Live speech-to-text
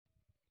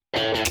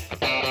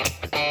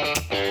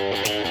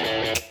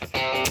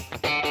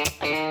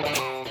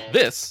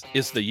This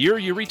is the Year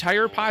You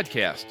Retire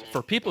podcast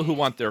for people who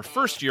want their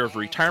first year of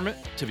retirement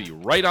to be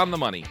right on the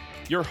money.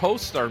 Your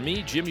hosts are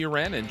me, Jim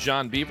Uren, and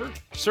John Beaver,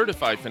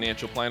 certified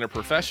financial planner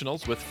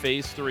professionals with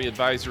Phase 3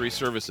 advisory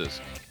services.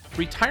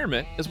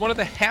 Retirement is one of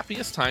the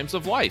happiest times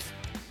of life,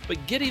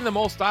 but getting the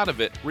most out of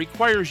it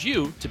requires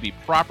you to be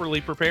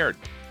properly prepared.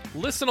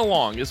 Listen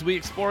along as we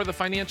explore the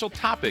financial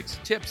topics,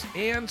 tips,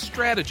 and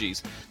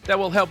strategies that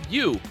will help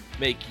you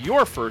make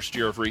your first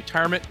year of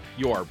retirement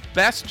your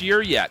best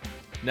year yet.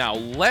 Now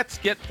let's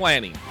get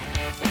planning.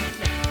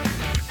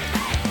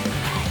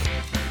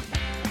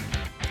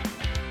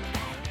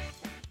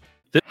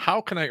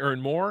 How can I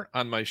earn more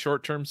on my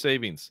short-term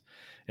savings?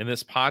 In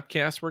this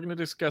podcast, we're going to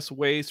discuss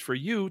ways for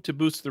you to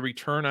boost the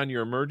return on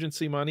your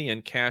emergency money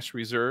and cash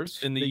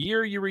reserves. In the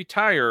year you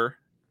retire,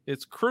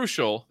 it's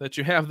crucial that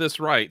you have this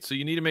right. So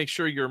you need to make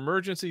sure your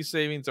emergency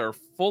savings are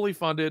fully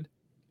funded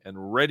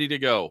and ready to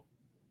go.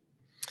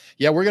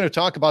 Yeah, we're going to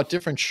talk about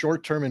different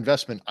short-term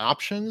investment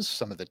options,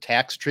 some of the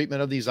tax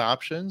treatment of these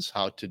options,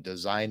 how to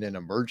design an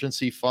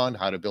emergency fund,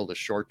 how to build a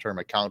short-term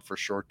account for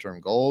short-term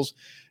goals,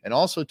 and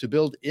also to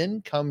build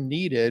income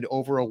needed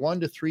over a 1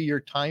 to 3 year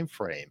time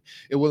frame.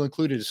 It will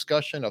include a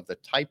discussion of the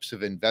types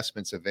of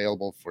investments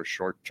available for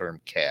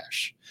short-term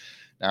cash.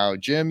 Now,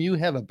 Jim, you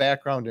have a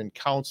background in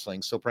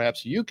counseling, so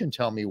perhaps you can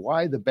tell me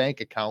why the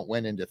bank account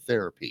went into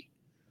therapy.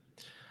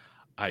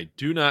 I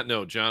do not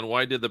know, John.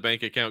 Why did the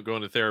bank account go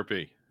into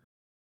therapy?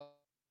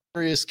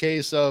 Serious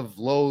case of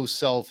low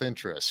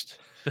self-interest.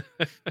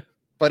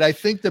 But I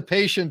think the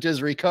patient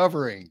is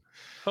recovering.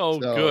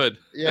 Good.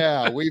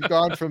 Yeah, we've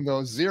gone from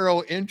those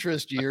zero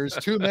interest years,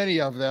 too many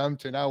of them,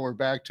 to now we're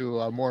back to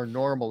a more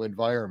normal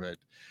environment.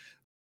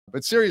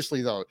 But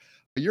seriously, though,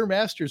 your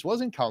master's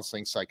was in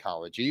counseling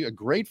psychology, a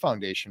great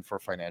foundation for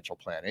financial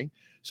planning.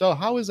 So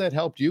how has that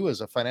helped you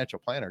as a financial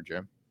planner,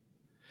 Jim?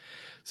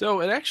 So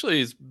it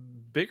actually is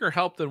bigger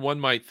help than one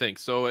might think.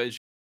 So as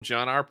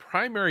John, our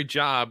primary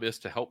job is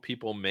to help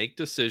people make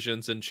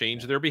decisions and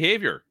change their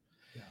behavior.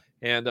 Yeah.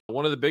 And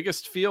one of the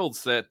biggest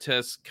fields that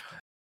has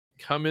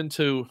come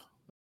into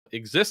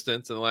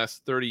existence in the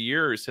last 30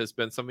 years has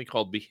been something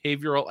called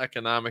behavioral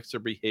economics or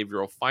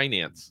behavioral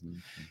finance.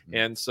 Mm-hmm.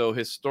 And so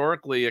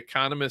historically,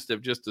 economists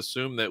have just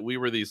assumed that we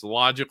were these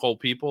logical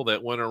people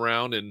that went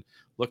around and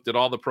looked at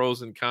all the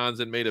pros and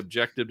cons and made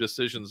objective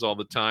decisions all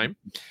the time.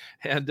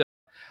 And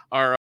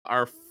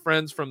our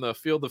friends from the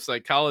field of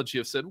psychology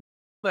have said,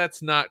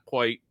 that's not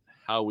quite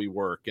how we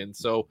work. And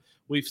so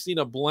we've seen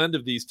a blend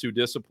of these two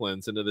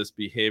disciplines into this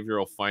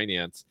behavioral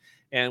finance.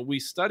 And we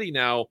study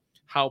now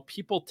how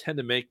people tend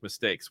to make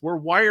mistakes. We're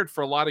wired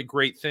for a lot of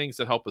great things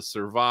that help us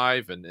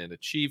survive and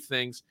achieve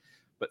things.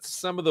 But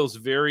some of those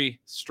very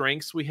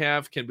strengths we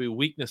have can be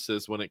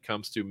weaknesses when it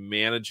comes to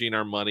managing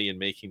our money and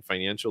making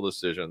financial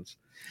decisions.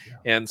 Yeah.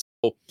 And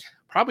so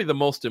probably the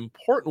most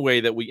important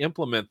way that we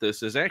implement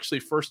this is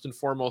actually first and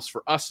foremost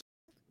for us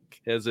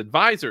as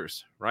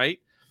advisors, right?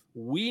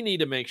 We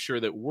need to make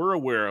sure that we're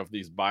aware of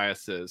these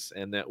biases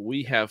and that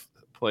we have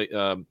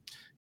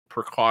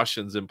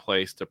precautions in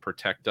place to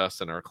protect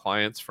us and our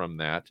clients from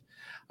that.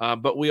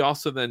 But we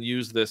also then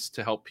use this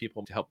to help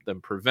them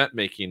prevent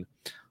making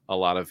a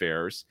lot of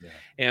errors. Yeah.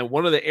 And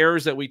one of the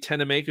errors that we tend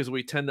to make is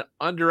we tend to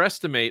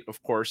underestimate,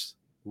 of course,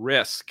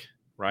 risk,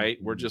 right?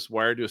 Mm-hmm. We're just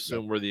wired to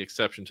assume we're the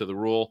exception to the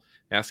rule.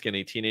 Ask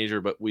any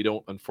teenager, but we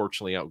don't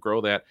unfortunately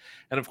outgrow that.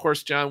 And of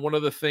course, John, one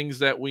of the things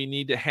that we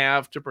need to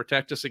have to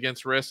protect us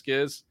against risk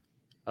is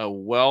a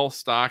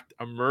well-stocked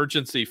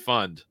emergency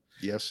fund.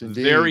 Yes,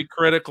 indeed. Very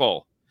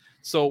critical.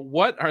 So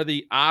what are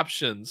the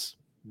options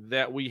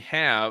that we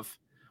have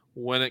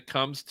when it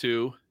comes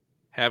to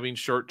having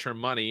short-term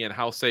money, and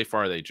how safe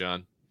are they,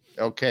 John?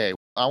 Okay,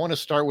 I want to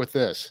start with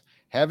this.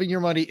 Having your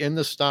money in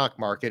the stock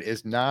market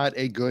is not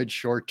a good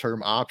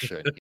short-term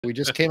option. We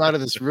just came out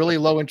of this really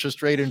low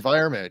interest rate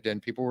environment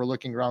and people were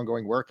looking around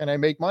going, where can I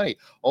make money?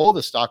 Oh,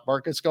 the stock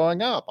market's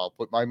going up. I'll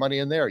put my money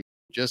in there.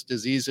 Just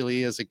as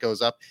easily as it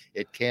goes up,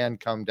 it can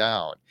come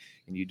down.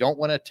 And you don't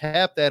want to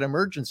tap that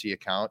emergency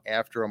account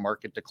after a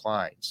market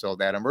decline. So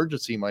that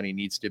emergency money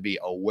needs to be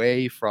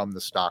away from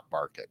the stock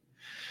market.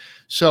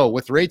 So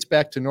with rates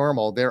back to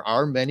normal, there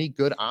are many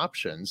good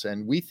options.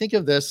 And we think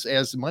of this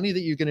as money that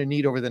you're going to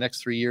need over the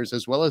next 3 years,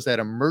 as well as that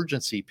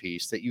emergency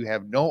piece that you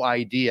have no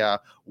idea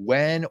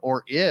when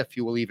or if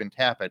you will even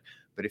tap it.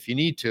 But if you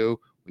need to,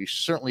 we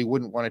certainly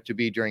wouldn't want it to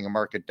be during a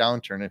market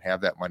downturn and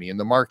have that money in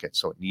the market.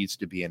 So it needs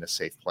to be in a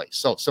safe place.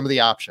 So some of the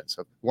options,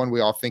 one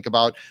we all think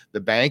about, the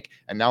bank,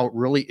 and now it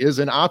really is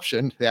an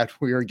option that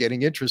we are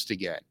getting interest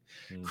again.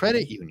 Mm-hmm.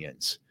 Credit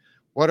unions,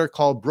 what are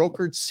called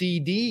brokered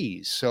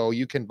CDs. So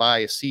you can buy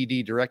a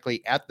CD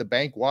directly at the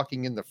bank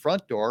walking in the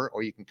front door,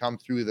 or you can come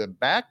through the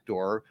back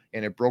door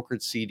in a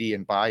brokered CD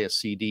and buy a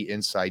CD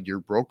inside your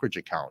brokerage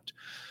account.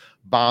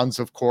 Bonds,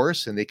 of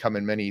course, and they come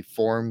in many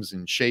forms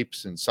and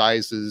shapes and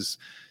sizes,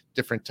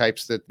 different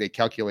types that they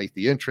calculate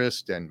the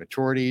interest and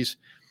maturities.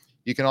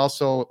 You can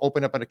also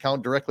open up an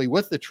account directly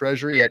with the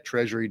Treasury at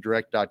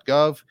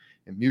treasurydirect.gov,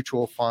 and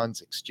mutual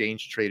funds,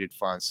 exchange traded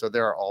funds. So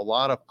there are a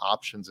lot of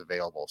options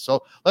available.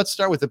 So let's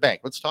start with the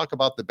bank. Let's talk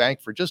about the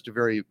bank for just a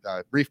very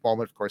brief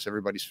moment. Of course,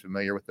 everybody's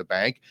familiar with the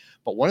bank,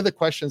 but one of the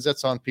questions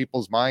that's on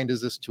people's mind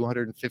is this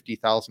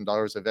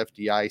 $250,000 of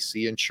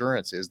FDIC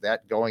insurance. Is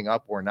that going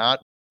up or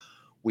not?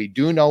 We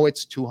do know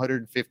it's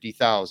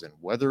 $250,000.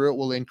 Whether it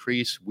will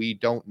increase, we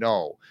don't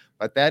know.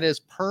 But that is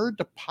per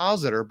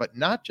depositor, but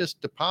not just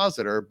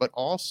depositor, but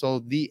also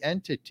the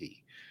entity.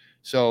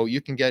 So you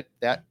can get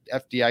that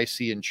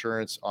FDIC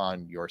insurance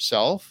on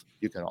yourself.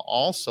 You can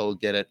also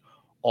get it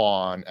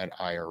on an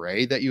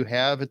IRA that you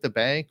have at the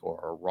bank, or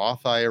a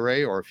Roth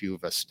IRA, or if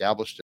you've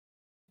established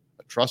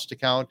a trust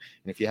account.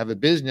 And if you have a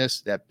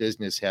business, that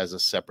business has a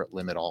separate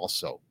limit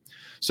also.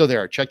 So there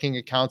are checking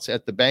accounts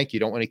at the bank. You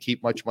don't want to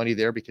keep much money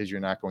there because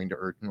you're not going to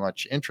earn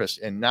much interest.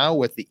 And now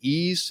with the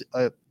ease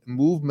of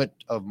movement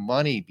of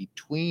money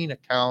between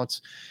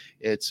accounts,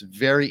 it's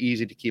very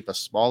easy to keep a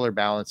smaller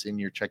balance in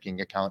your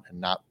checking account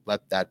and not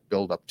let that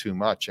build up too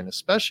much. And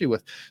especially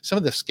with some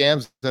of the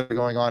scams that are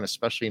going on,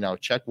 especially now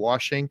check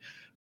washing,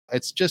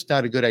 it's just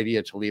not a good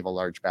idea to leave a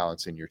large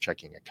balance in your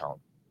checking account.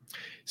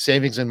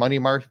 Savings and money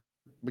market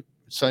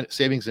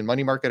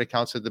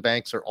accounts at the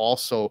banks are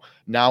also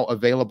now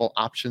available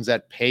options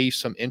that pay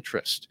some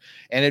interest.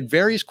 And it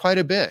varies quite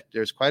a bit.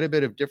 There's quite a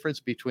bit of difference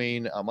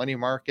between a money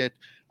market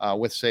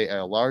with, say,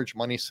 a large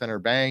money center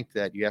bank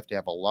that you have to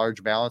have a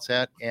large balance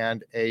at,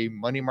 and a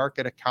money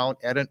market account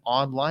at an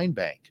online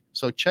bank.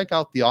 So check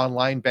out the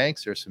online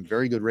banks. There's some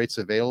very good rates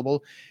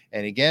available.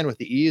 And again, with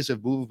the ease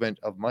of movement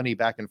of money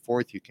back and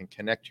forth, you can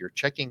connect your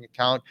checking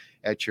account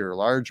at your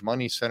large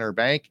money center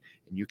bank,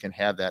 and you can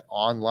have that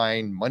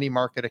online money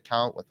market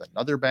account with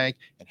another bank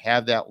and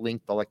have that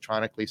linked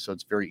electronically. So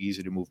it's very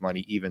easy to move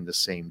money even the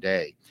same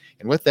day.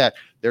 And with that,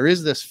 there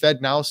is this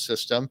FedNow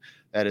system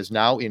that is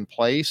now in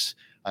place.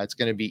 It's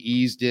going to be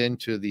eased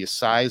into the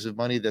size of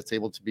money that's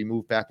able to be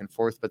moved back and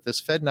forth. But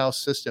this FedNow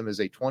system is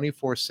a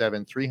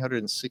 24/7,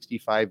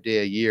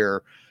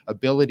 365-day-a-year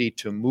ability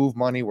to move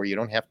money where you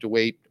don't have to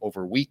wait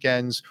over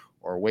weekends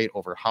or wait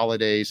over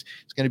holidays.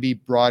 It's going to be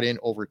brought in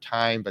over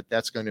time, but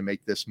that's going to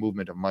make this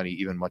movement of money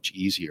even much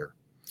easier.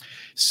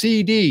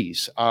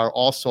 CDs are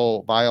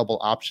also viable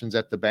options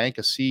at the bank.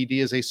 A CD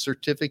is a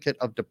certificate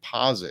of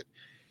deposit.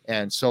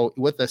 And so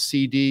with a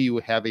CD, you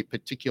have a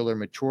particular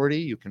maturity.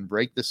 You can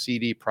break the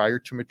CD prior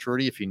to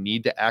maturity. If you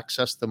need to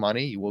access the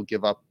money, you will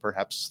give up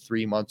perhaps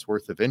 3 months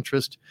worth of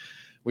interest,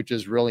 which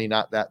is really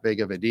not that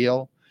big of a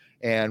deal.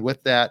 And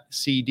with that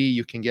CD,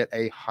 you can get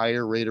a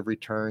higher rate of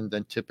return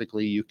than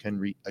typically you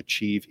can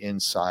achieve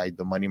inside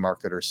the money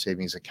market or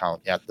savings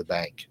account at the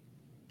bank.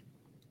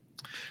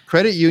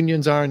 Credit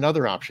unions are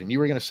another option. You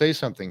were going to say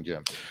something,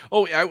 Jim.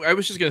 Oh, I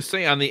was just going to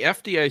say, on the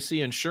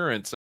FDIC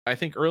insurance, I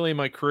think early in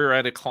my career, I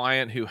had a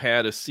client who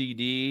had a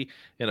CD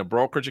in a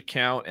brokerage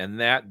account, and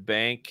that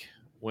bank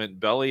went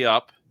belly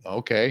up.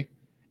 Okay.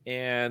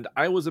 And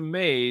I was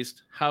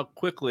amazed how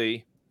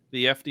quickly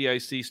the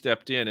FDIC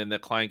stepped in and the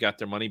client got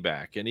their money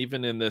back. And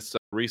even in this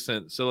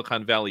recent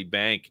Silicon Valley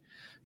Bank,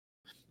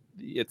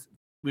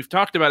 we've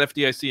talked about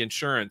FDIC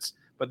insurance,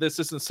 but this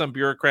isn't some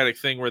bureaucratic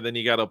thing where then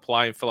you got to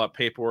apply and fill out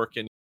paperwork,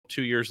 and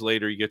 2 years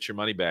later you get your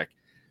money back.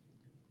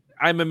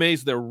 I'm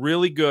amazed. They're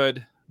really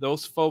good.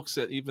 Those folks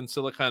at even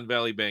Silicon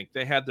Valley Bank,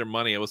 they had their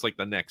money. It was like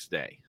the next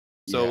day.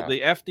 So Yeah.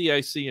 the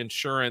FDIC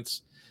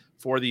insurance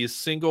for these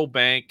single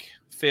bank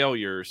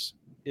failures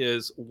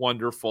is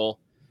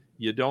wonderful.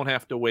 You don't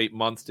have to wait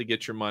months to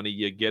get your money.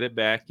 You get it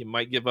back. You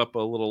might give up a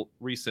little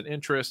recent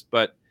interest,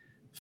 but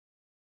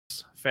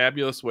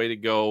fabulous way to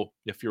go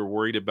if you're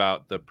worried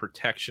about the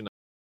protection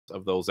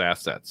of those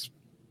assets.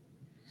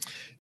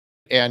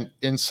 And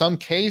in some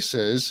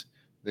cases,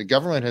 the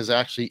government has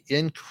actually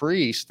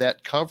increased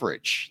that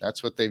coverage.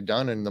 That's what they've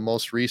done in the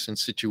most recent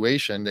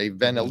situation. They've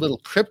been a little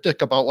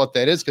cryptic about what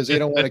that is because they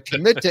don't want to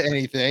commit to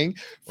anything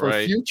for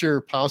Right.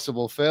 future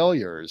possible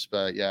failures.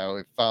 But yeah,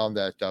 we found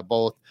that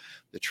both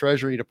the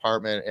Treasury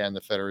Department and the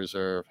Federal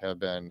Reserve have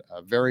been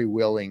very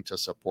willing to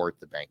support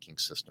the banking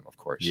system, of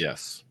course.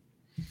 Yes.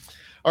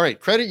 All right,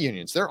 credit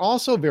unions, they're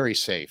also very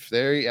safe.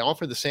 They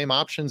offer the same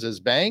options as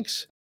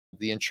banks.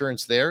 The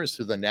insurance there is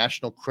through the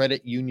National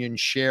Credit Union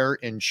Share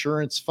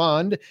Insurance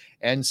Fund,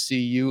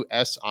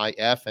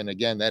 NCUSIF. And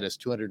again, that is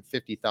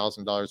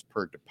 $250,000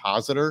 per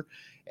depositor,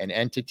 an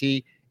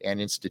entity,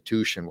 and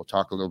institution. We'll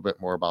talk a little bit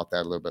more about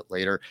that a little bit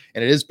later.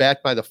 And it is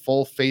backed by the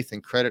full faith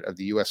and credit of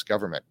the U.S.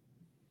 government.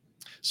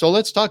 So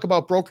let's talk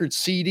about brokered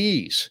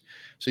CDs.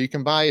 So you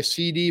can buy a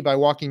CD by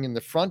walking in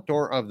the front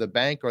door of the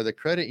bank or the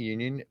credit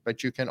union,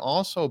 but you can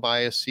also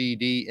buy a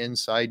CD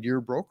inside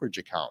your brokerage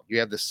account. You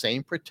have the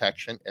same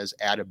protection as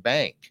at a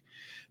bank.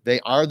 They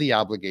are the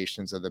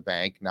obligations of the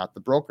bank, not the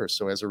broker.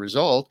 So as a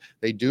result,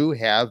 they do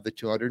have the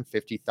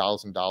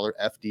 $250,000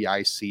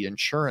 FDIC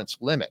insurance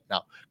limit.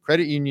 Now,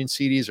 credit union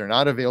CDs are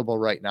not available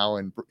right now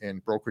in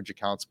brokerage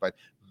accounts, but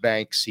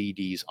bank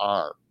CDs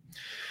are.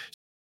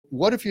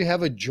 what if you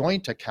have a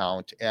joint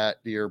account at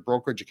your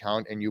brokerage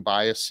account and you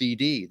buy a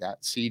CD?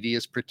 That CD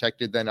is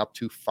protected then up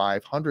to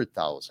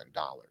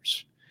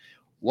 $500,000.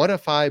 What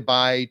if I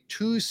buy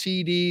 2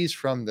 CDs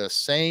from the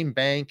same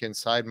bank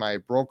inside my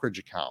brokerage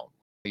account?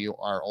 You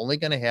are only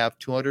going to have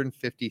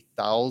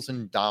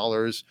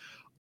 $250,000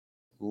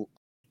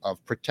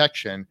 of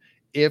protection.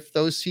 If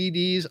those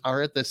CDs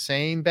are at the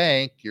same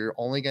bank, you're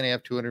only going to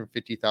have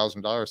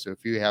 $250,000. So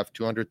if you have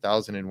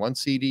 $200,000 in one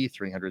CD,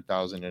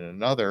 $300,000 in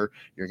another,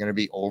 you're going to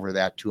be over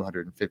that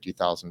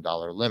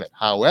 $250,000 limit.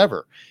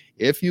 However,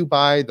 if you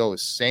buy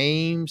those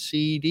same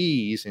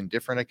CDs in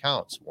different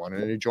accounts, one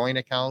in a joint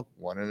account,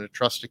 one in a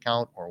trust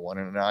account, or one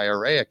in an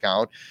IRA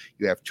account,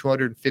 you have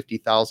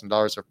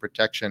 $250,000 of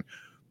protection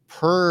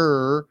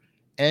per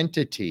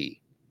entity.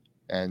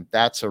 And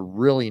that's a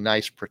really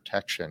nice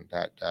protection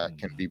that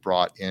can be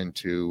brought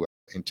into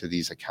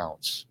these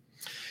accounts.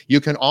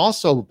 You can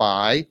also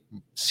buy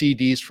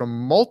CDs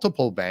from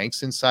multiple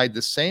banks inside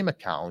the same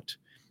account.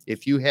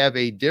 If you have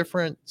a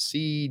different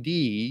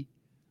CD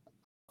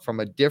from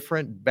a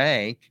different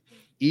bank,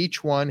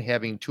 each one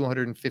having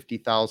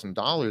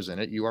 $250,000 in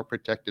it, you are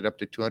protected up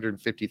to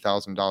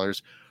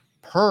 $250,000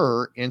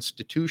 per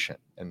institution.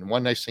 And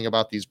one nice thing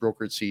about these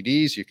brokered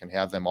CDs, you can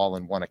have them all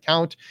in one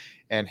account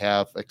and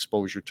have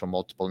exposure to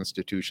multiple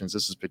institutions.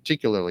 This is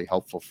particularly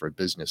helpful for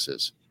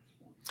businesses.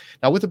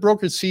 Now, with a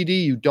brokered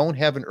CD, you don't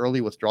have an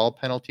early withdrawal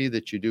penalty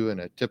that you do in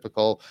a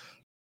typical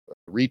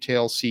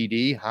retail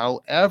CD.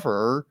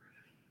 However,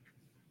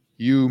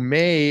 you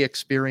may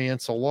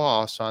experience a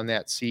loss on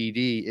that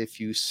CD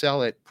if you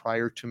sell it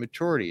prior to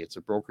maturity. It's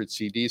a brokered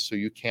CD, so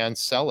you can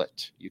sell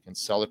it. You can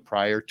sell it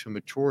prior to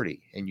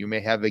maturity, and you may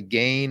have a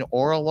gain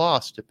or a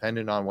loss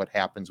depending on what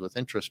happens with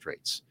interest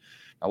rates.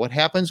 Now, what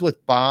happens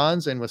with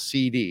bonds and with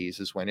CDs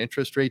is when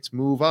interest rates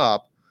move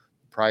up,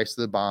 the price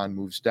of the bond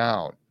moves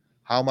down.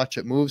 How much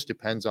it moves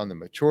depends on the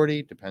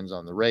maturity, depends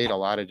on the rate, a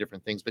lot of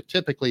different things. But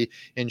typically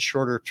in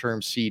shorter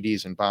term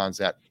CDs and bonds,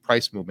 that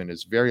price movement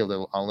is very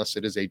little unless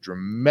it is a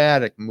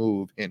dramatic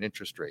move in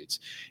interest rates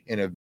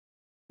in a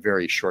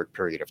very short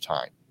period of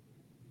time.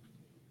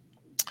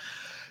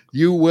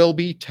 You will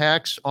be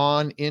taxed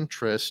on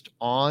interest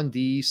on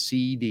these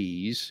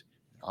CDs,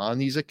 on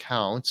these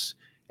accounts,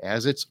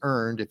 as it's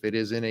earned if it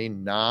is in a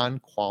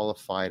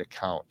non-qualified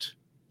account.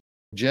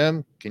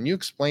 Jim, can you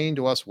explain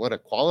to us what a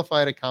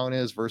qualified account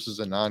is versus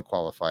a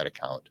non-qualified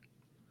account?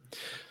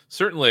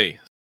 Certainly.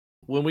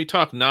 When we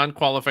talk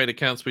non-qualified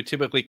accounts, we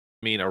typically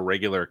mean a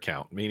regular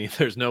account, meaning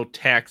there's no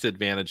tax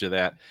advantage of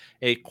that.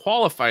 A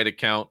qualified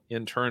account,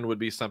 in turn, would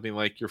be something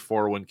like your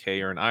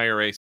 401k or an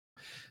IRA.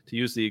 To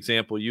use the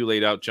example you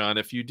laid out, John,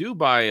 if you do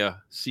buy a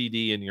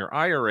CD in your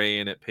IRA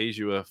and it pays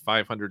you a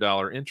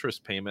 $500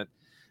 interest payment,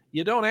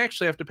 you don't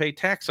actually have to pay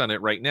tax on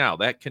it right now.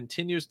 That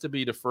continues to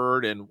be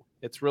deferred, and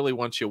it's really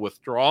once you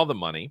withdraw the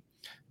money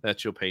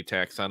that you'll pay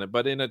tax on it.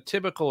 But in a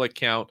typical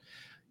account,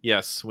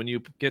 yes, when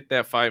you get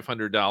that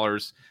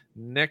 $500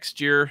 next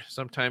year,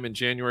 sometime in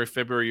January,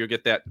 February, you'll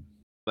get that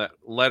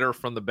letter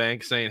from the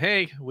bank saying,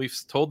 hey, we've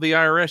told the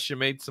IRS you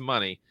made some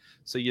money.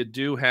 So you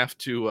do have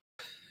to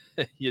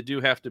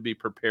be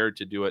prepared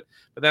to do it.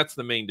 But that's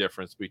the main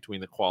difference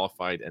between the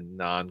qualified and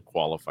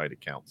non-qualified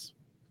accounts.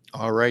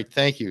 All right,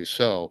 thank you.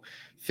 So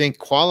think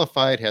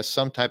qualified has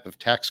some type of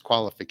tax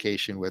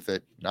qualification with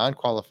it.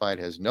 Non-qualified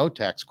has no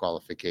tax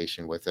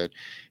qualification with it.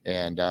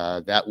 And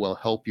that will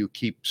help you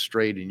keep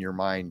straight in your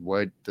mind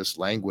what this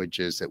language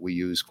is that we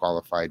use,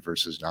 qualified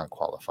versus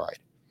non-qualified.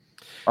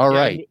 All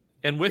right.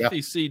 And with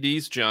these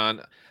CDs,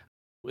 John,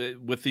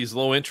 with these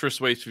low interest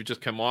rates we've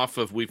just come off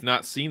of, we've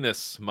not seen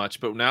this much,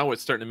 but now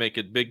it's starting to make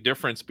a big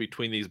difference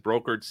between these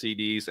brokered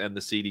CDs and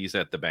the CDs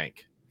at the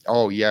bank.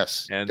 Oh,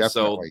 yes. And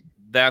definitely. So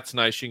that's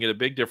nice. You can get a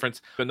big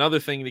difference. Another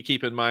thing to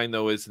keep in mind,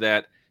 though, is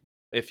that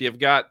if you're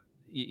going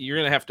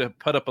to have to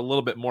put up a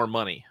little bit more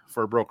money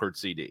for a brokered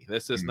CD.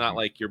 This is not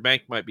like your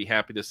bank might be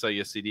happy to sell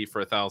you a CD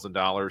for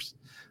 $1,000.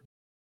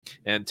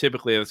 And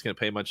typically that's going to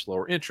pay a much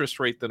lower interest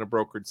rate than a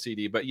brokered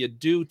CD, but you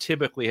do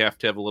typically have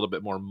to have a little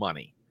bit more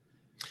money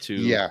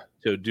to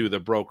do the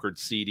brokered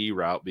CD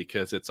route,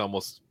 because it's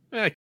almost,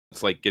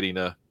 it's like getting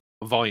a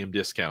volume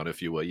discount,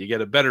 if you will. You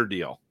get a better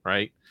deal,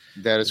 right?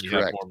 That is correct. You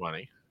have more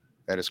money.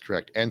 That is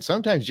correct. And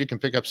sometimes you can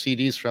pick up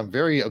CDs from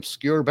very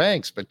obscure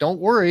banks, but don't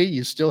worry,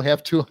 you still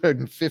have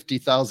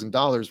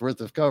 $250,000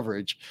 worth of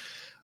coverage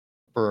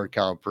per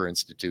account, per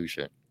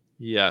institution.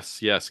 Yes,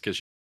 because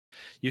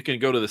you can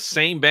go to the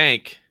same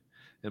bank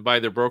and buy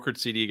their brokered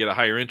CD, get a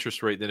higher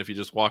interest rate than if you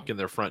just walk in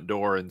their front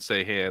door and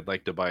say, hey, I'd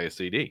like to buy a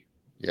CD.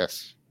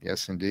 Yes,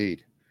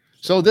 indeed.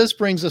 So this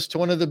brings us to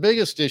one of the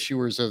biggest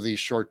issuers of these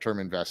short-term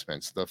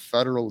investments, the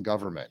federal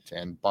government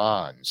and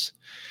bonds.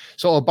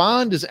 So a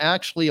bond is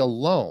actually a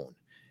loan.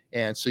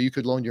 And so you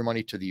could loan your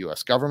money to the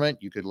U.S.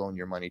 government. You could loan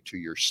your money to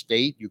your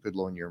state. You could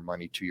loan your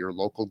money to your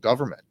local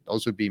government.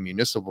 Those would be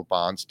municipal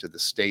bonds to the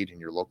state and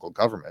your local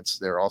governments.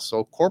 There are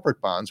also corporate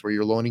bonds where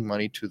you're loaning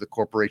money to the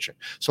corporation.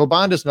 So a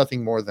bond is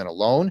nothing more than a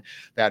loan.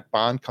 That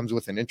bond comes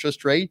with an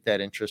interest rate. That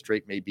interest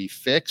rate may be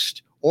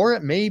fixed or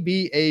it may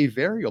be a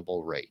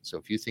variable rate. So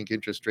if you think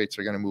interest rates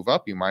are going to move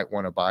up, you might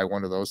want to buy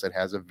one of those that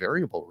has a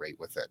variable rate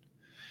with it.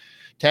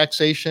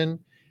 Taxation,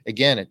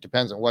 again, it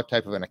depends on what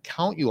type of an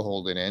account you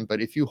hold it in,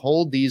 but if you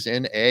hold these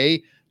in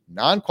a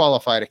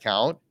non-qualified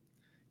account,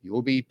 you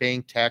will be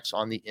paying tax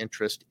on the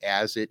interest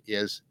as it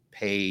is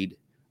paid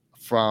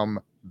from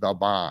the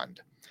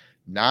bond.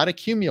 Not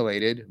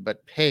accumulated,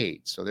 but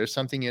paid. So there's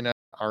something in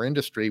our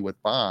industry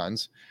with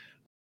bonds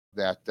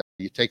that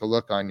you take a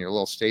look on your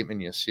little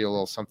statement, you see a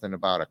little something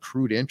about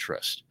accrued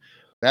interest.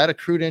 That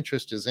accrued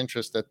interest is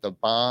interest that the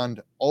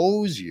bond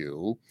owes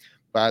you,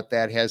 but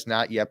that has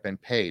not yet been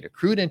paid.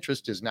 Accrued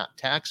interest is not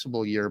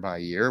taxable year by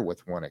year,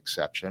 with one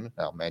exception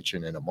I'll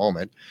mention in a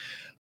moment,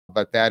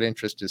 but that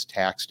interest is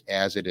taxed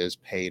as it is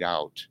paid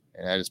out,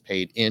 and that is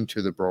paid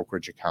into the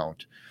brokerage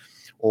account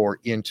or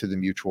into the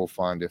mutual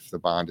fund if the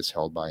bond is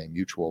held by a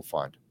mutual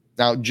fund.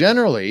 Now,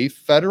 generally,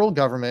 federal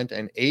government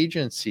and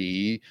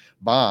agency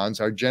bonds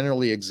are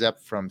generally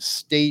exempt from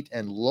state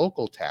and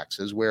local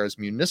taxes, whereas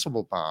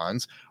municipal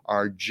bonds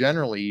are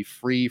generally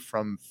free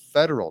from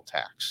federal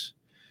tax.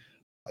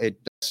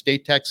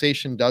 State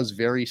taxation does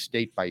vary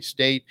state by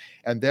state,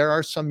 and there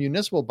are some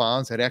municipal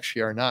bonds that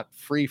actually are not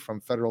free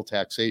from federal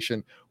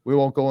taxation. We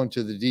won't go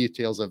into the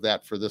details of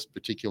that for this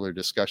particular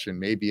discussion,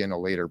 maybe in a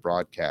later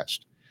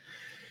broadcast.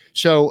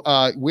 So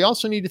we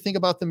also need to think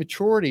about the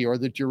maturity or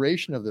the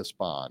duration of this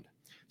bond.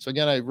 So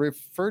again, I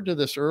referred to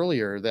this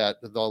earlier, that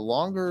the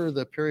longer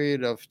the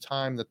period of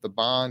time that the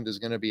bond is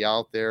going to be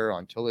out there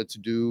until it's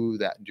due,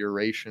 that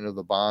duration of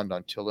the bond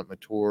until it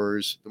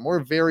matures, the more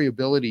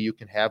variability you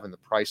can have in the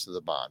price of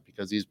the bond,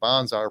 because these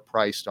bonds are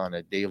priced on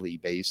a daily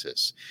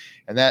basis.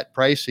 And that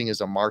pricing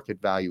is a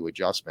market value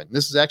adjustment. And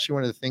this is actually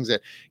one of the things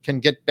that can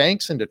get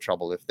banks into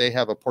trouble. If they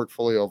have a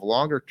portfolio of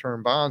longer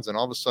term bonds and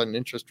all of a sudden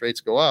interest rates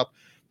go up,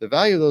 the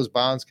value of those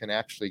bonds can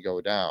actually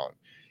go down.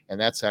 And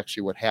that's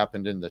actually what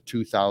happened in the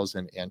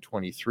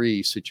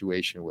 2023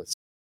 situation with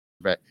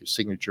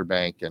Signature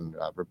Bank and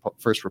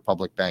First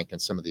Republic Bank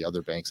and some of the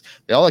other banks.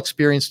 They all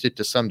experienced it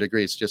to some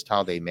degree. It's just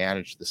how they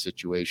managed the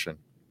situation.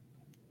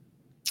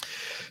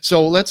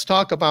 So let's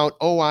talk about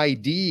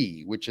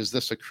OID, which is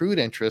this accrued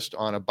interest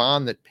on a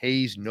bond that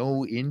pays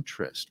no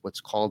interest, what's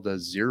called a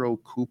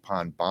zero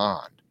coupon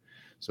bond.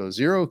 So a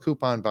zero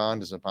coupon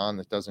bond is a bond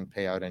that doesn't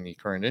pay out any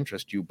current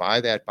interest. You buy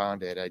that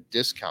bond at a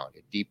discount,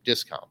 a deep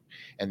discount,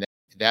 and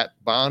that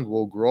bond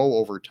will grow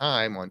over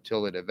time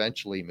until it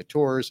eventually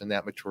matures, and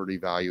that maturity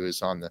value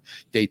is on the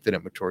date that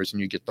it matures,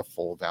 and you get the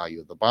full value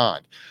of the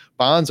bond.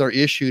 Bonds are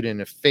issued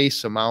in a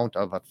face amount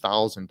of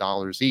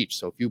 $1,000 each.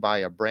 So if you buy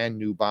a brand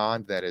new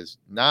bond that is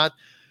not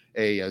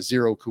a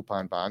zero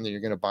coupon bond, then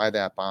you're going to buy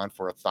that bond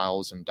for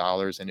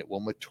 $1,000 and it will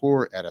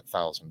mature at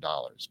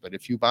 $1,000. But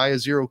if you buy a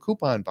zero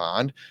coupon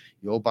bond,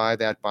 you'll buy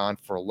that bond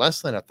for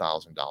less than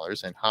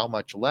 $1,000, and how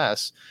much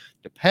less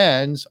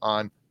depends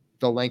on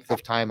the length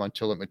of time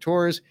until it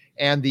matures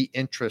and the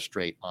interest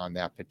rate on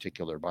that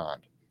particular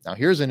bond. Now,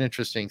 here's an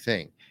interesting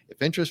thing.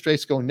 If interest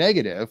rates go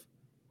negative,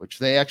 which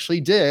they actually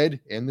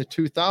did in the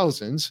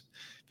 2000s,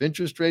 if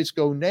interest rates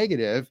go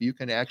negative, you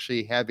can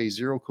actually have a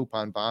zero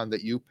coupon bond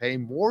that you pay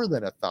more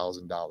than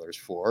 $1,000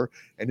 for,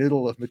 and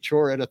it'll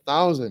mature at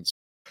 $1,000.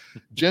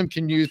 Jim,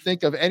 can you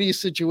think of any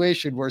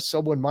situation where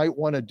someone might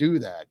want to do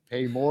that,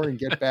 pay more and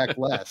get back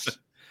less?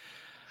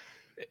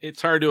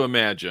 It's hard to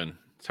imagine.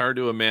 It's hard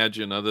to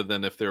imagine, other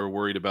than if they're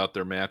worried about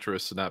their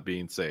mattress not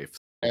being safe.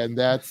 And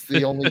that's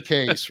the only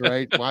case,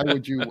 right? Why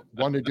would you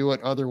want to do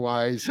it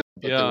otherwise?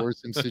 But Yeah. there were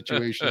some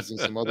situations in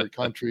some other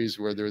countries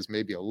where there was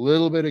maybe a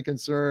little bit of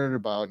concern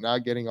about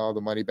not getting all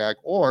the money back,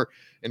 or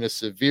in a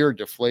severe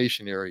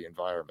deflationary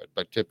environment.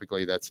 But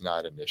typically that's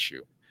not an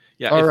issue.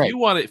 Yeah.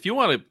 If you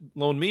want to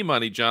loan me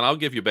money, John, I'll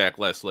give you back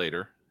less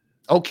later.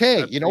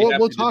 Okay. I'd You know be what?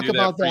 We'll happy to talk do that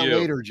about for that you.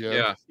 later,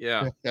 Jim.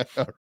 Yeah.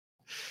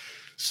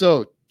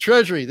 So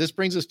Treasury, this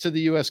brings us to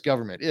the U.S.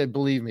 government.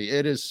 Believe me,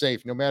 it is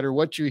safe. No matter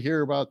what you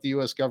hear about the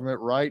U.S.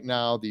 government right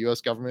now, the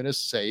U.S. government is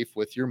safe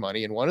with your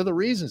money. And one of the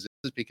reasons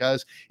is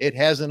because it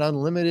has an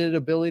unlimited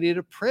ability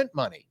to print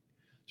money.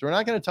 So we're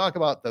not going to talk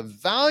about the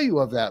value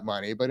of that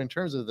money, but in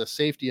terms of the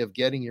safety of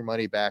getting your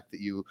money back that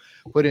you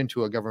put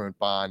into a government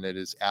bond, it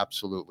is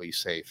absolutely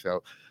safe.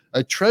 So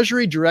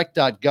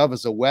treasurydirect.gov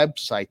is a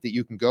website that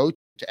you can go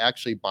to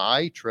actually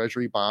buy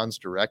Treasury bonds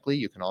directly.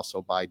 You can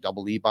also buy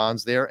EE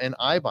bonds there and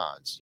I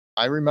bonds.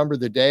 I remember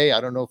the day,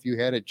 I don't know if you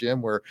had it,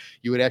 Jim, where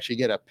you would actually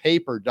get a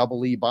paper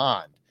EE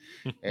bond.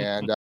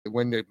 And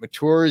when it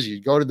matures,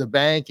 you go to the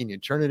bank and you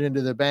turn it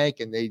into the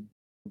bank, and they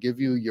give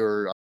you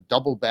your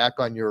double back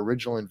on your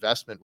original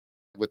investment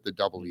with the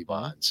EE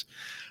bonds.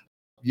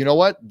 You know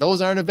what?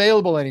 Those aren't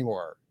available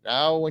anymore.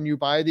 Now, when you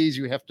buy these,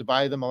 you have to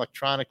buy them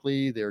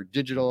electronically. They're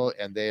digital,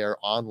 and they are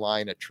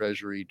online at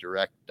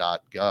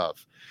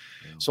treasurydirect.gov.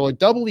 So a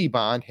EE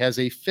bond has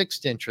a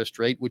fixed interest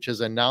rate, which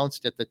is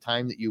announced at the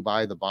time that you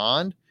buy the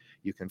bond.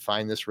 You can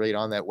find this rate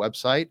on that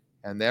website.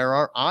 And there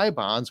are I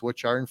bonds,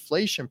 which are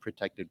inflation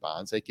protected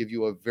bonds that give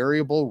you a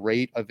variable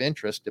rate of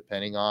interest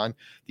depending on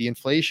the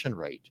inflation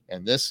rate.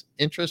 And this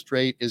interest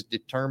rate is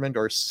determined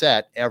or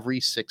set every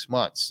 6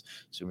 months.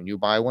 So when you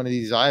buy one of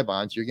these I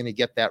bonds, you're going to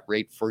get that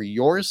rate for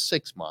your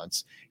 6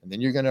 months. And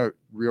then you're going to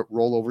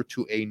roll over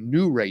to a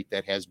new rate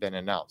that has been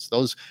announced.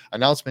 Those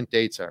announcement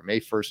dates are May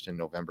 1st and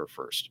November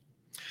 1st.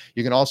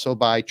 You can also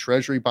buy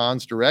treasury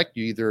bonds direct,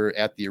 either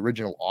at the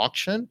original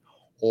auction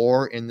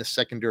or in the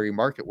secondary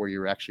market where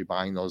you're actually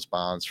buying those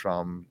bonds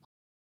from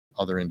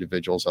other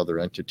individuals, other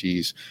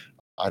entities.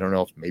 I don't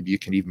know if maybe you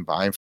can even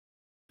buy them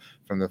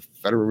from the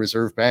Federal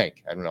Reserve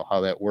Bank. I don't know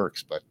how that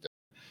works, but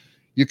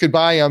you could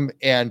buy them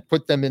and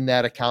put them in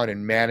that account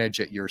and manage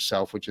it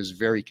yourself, which is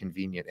very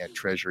convenient at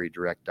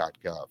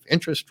treasurydirect.gov.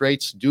 Interest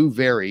rates do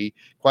vary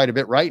quite a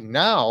bit. Right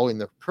now, in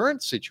the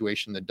current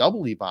situation,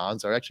 the EE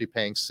bonds are actually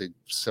paying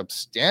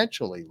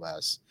substantially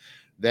less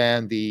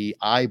than the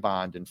I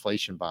bond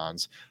inflation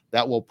bonds.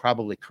 That will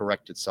probably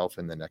correct itself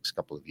in the next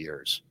couple of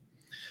years.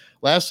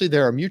 Lastly,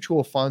 there are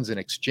mutual funds and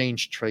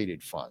exchange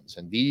traded funds,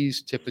 and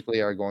these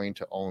typically are going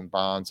to own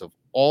bonds of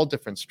all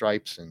different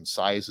stripes and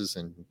sizes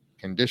and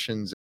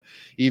conditions,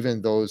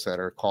 even those that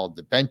are called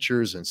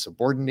debentures and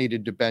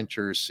subordinated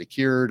debentures,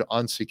 secured,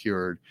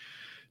 unsecured.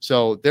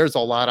 So there's a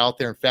lot out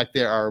there. In fact,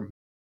 there are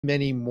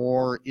many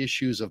more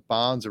issues of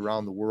bonds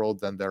around the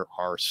world than there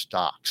are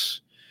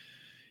stocks.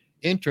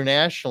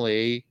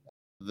 Internationally,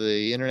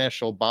 the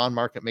international bond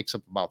market makes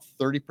up about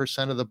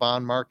 30% of the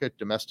bond market.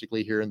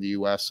 Domestically here in the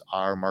US,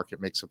 our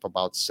market makes up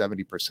about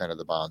 70% of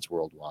the bonds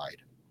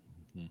worldwide.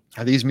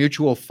 Now, these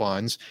mutual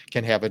funds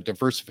can have a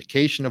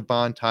diversification of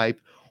bond type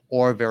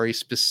or a very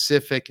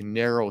specific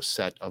narrow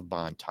set of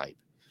bond type.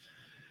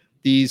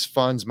 These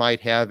funds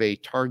might have a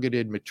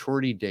targeted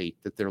maturity date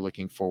that they're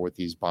looking for with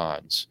these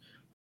bonds.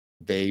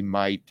 They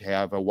might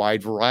have a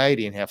wide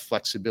variety and have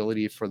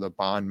flexibility for the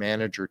bond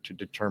manager to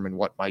determine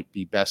what might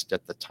be best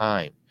at the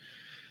time.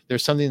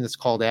 There's something that's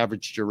called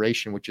average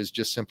duration, which is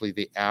just simply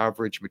the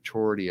average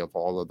maturity of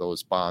all of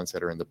those bonds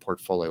that are in the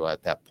portfolio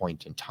at that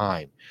point in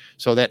time.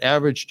 So that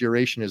average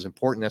duration is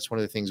important. That's one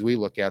of the things we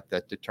look at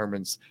that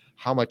determines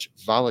how much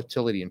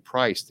volatility in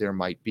price there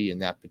might be in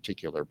that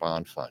particular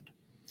bond fund.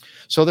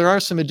 So there are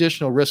some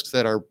additional risks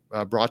that are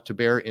brought to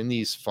bear in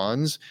these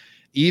funds,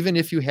 even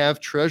if you have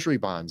treasury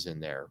bonds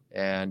in there.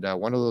 And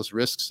one of those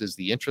risks is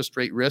the interest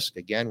rate risk.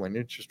 Again, when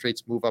interest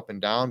rates move up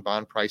and down,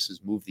 bond prices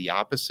move the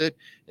opposite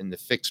in the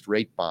fixed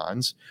rate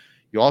bonds.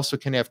 You also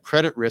can have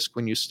credit risk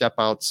when you step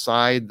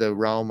outside the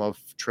realm of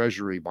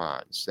treasury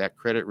bonds. That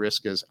credit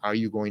risk is, are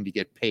you going to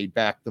get paid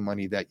back the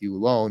money that you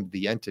loaned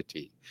the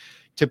entity?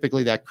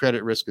 Typically, that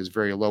credit risk is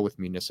very low with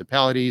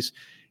municipalities.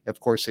 Of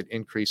course, it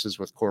increases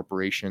with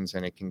corporations,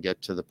 and it can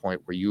get to the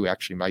point where you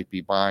actually might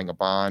be buying a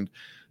bond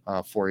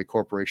for a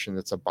corporation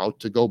that's about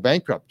to go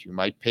bankrupt. You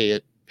might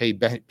pay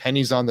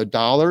pennies on the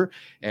dollar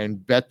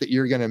and bet that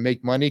you're going to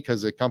make money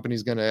because the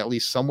company's going to at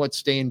least somewhat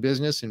stay in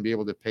business and be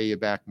able to pay you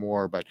back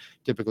more. But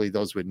typically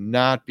those would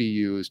not be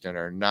used and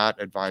are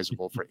not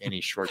advisable for any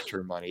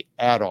short-term money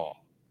at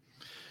all.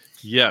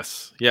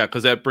 Yes. Yeah,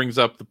 because that brings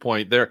up the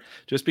point there.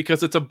 Just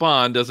because it's a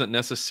bond doesn't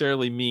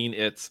necessarily mean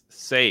it's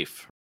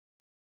safe.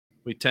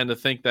 We tend to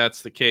think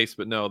that's the case,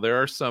 but no,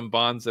 there are some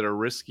bonds that are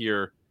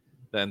riskier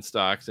than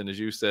stocks. And as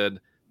you said,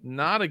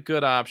 not a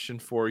good option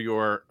for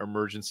your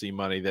emergency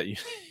money that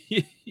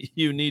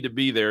you need to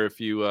be there if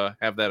you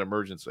have that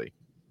emergency.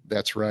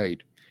 That's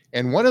right.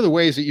 And one of the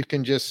ways that you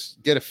can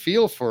just get a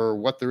feel for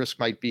what the risk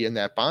might be in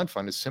that bond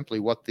fund is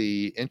simply what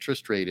the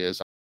interest rate is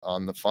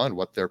on the fund,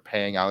 what they're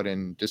paying out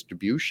in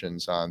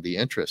distributions on the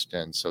interest.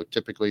 And so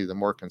typically the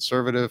more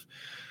conservative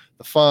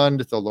the fund,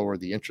 the lower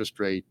the interest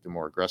rate, the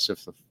more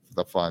aggressive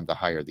the fund, the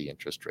higher the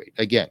interest rate.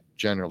 Again,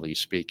 generally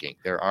speaking,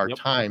 there are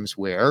times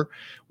where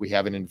we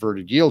have an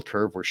inverted yield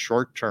curve where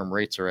short-term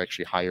rates are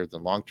actually higher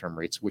than long-term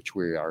rates, which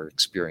we are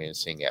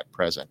experiencing at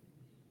present.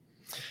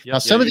 Now,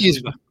 some of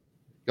these,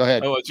 go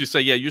ahead. Oh, as you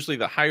say, usually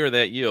the higher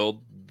that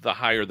yield, the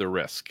higher the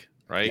risk,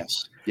 right?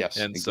 Yes.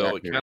 And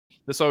exactly. So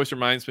this always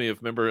reminds me of,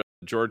 remember,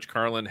 George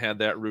Carlin had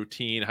that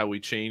routine, how we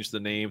changed the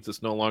names.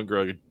 It's no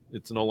longer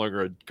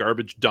a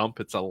garbage dump,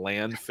 it's a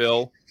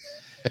landfill.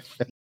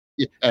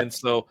 Yes. And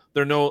so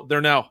they're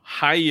now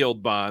high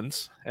yield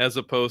bonds as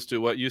opposed to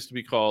what used to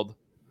be called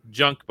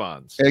junk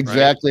bonds.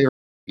 Exactly. Right?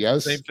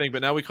 Yes. Same thing,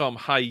 but now we call them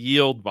high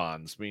yield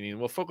bonds, meaning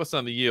we'll focus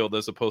on the yield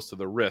as opposed to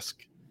the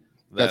risk.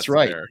 That's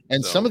right. There.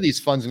 And some of these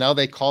funds now,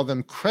 they call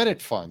them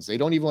credit funds. They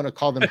don't even want to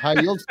call them high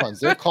yield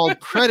funds. They're called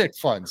credit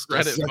funds.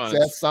 Credit funds.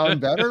 Does that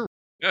sound better?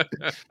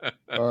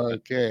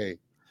 Okay.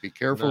 Be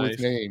careful with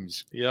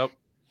names. Yep.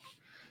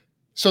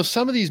 So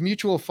some of these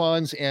mutual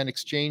funds and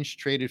exchange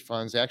traded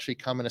funds actually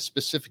come in a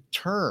specific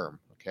term,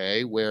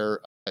 okay,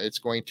 where it's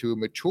going to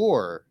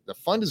mature. The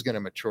fund is going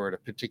to mature at a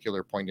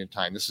particular point in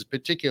time. This is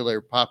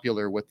particularly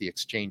popular with the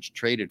exchange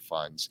traded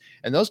funds.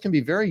 And those can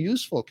be very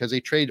useful because they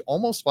trade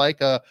almost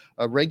like a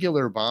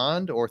regular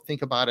bond, or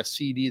think about a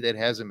CD that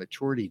has a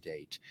maturity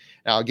date.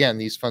 Now, again,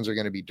 these funds are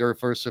going to be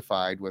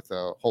diversified with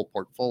a whole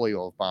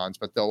portfolio of bonds,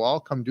 but they'll all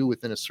come due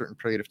within a certain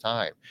period of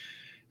time.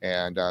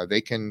 And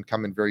they can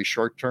come in very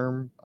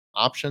short-term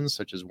options,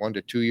 such as 1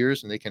 to 2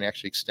 years, and they can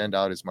actually extend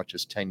out as much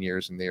as 10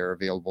 years. And they are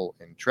available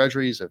in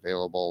treasuries,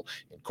 available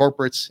in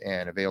corporates,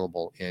 and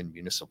available in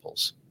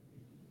municipals.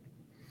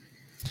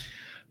 All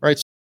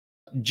right.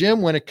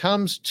 Jim, when it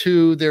comes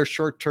to their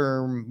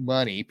short-term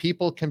money,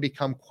 people can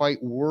become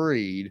quite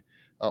worried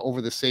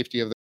over the safety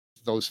of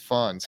those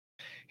funds.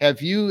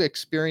 Have you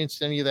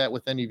experienced any of that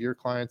with any of your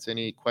clients?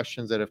 Any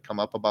questions that have come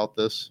up about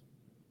this?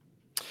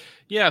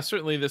 Yeah,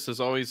 certainly this is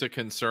always a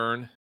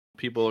concern.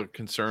 People are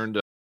concerned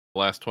the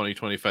last 20,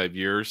 25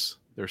 years.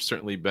 There's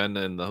certainly been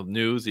in the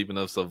news, even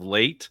as of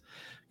late,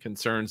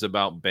 concerns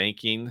about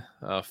banking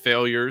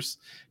failures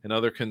and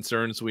other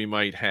concerns we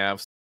might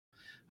have.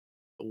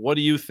 What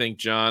do you think,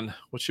 John?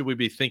 What should we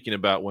be thinking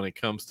about when it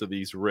comes to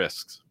these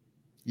risks?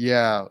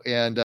 Yeah,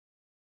 and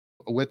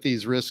with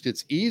these risks,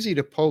 it's easy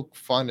to poke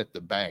fun at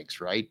the banks,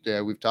 right?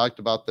 We've talked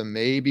about them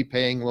maybe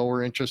paying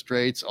lower interest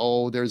rates.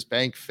 Oh, there's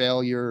bank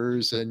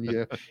failures, and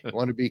you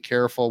want to be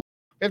careful.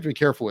 We have to be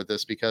careful with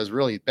this because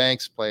really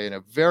banks play in a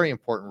very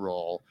important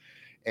role,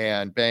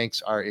 and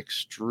banks are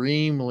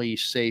extremely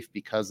safe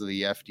because of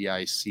the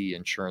FDIC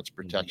insurance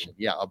protection.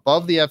 Yeah,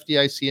 above the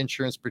FDIC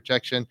insurance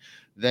protection,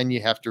 then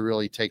you have to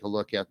really take a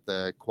look at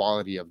the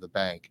quality of the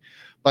bank.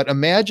 But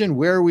imagine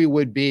where we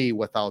would be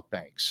without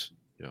banks.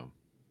 Yeah.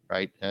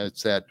 Right?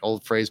 It's that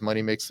old phrase,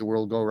 money makes the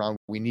world go around.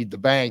 We need the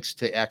banks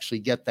to actually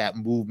get that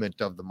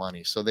movement of the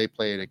money. So they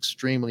play an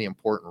extremely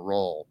important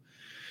role.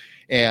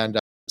 And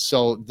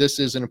so this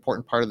is an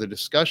important part of the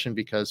discussion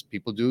because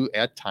people do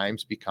at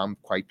times become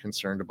quite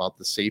concerned about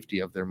the safety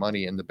of their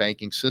money in the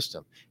banking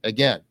system.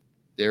 Again,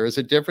 there is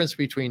a difference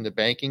between the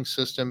banking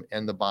system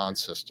and the bond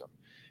system.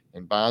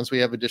 In bonds, we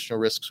have additional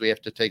risks we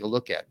have to take a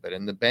look at. But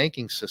in the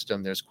banking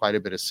system, there's quite a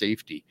bit of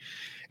safety.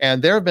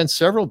 And there have been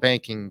several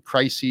banking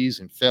crises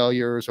and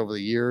failures over the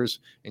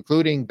years,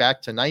 including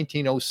back to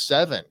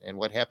 1907. And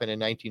what happened in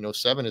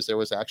 1907 is there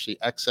was actually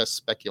excess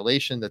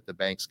speculation that the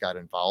banks got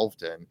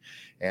involved in.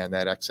 And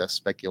that excess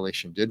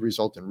speculation did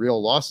result in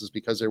real losses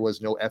because there was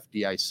no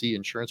FDIC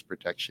insurance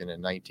protection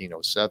in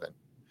 1907.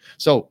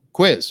 So,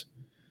 quiz.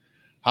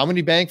 How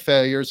many bank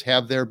failures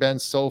have there been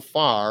so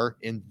far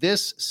in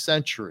this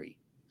century?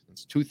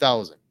 Since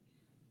 2000.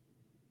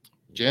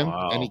 Jim,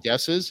 Wow. any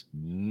guesses?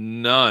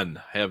 None.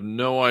 I have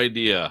no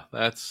idea.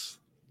 That's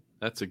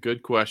a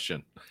good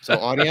question. So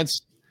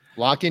audience,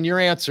 lock in your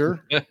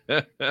answer.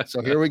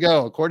 So here we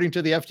go. According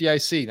to the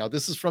FDIC, now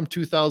this is from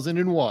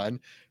 2001,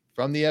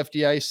 from the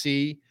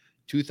FDIC,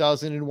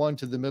 2001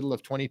 to the middle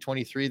of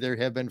 2023, there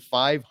have been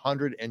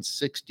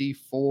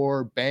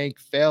 564 bank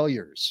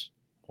failures.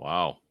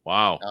 Wow.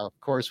 Now, of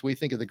course, we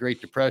think of the Great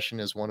Depression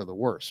as one of the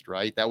worst,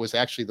 right? That was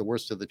actually the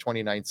worst of the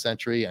 29th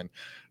century and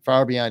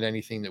far beyond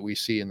anything that we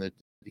see in the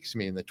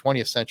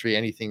 20th century,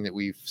 anything that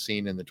we've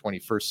seen in the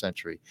 21st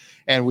century.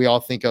 And we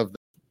all think of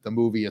the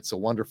movie It's a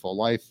Wonderful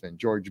Life and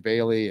George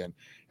Bailey and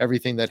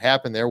everything that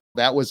happened there.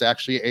 That was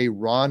actually a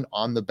run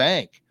on the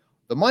bank.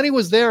 The money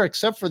was there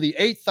except for the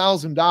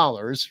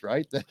 $8,000,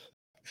 right?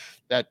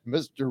 That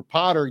Mr.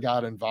 Potter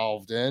got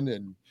involved in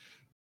and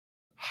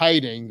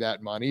hiding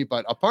that money.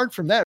 But apart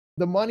from that,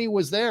 the money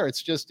was there.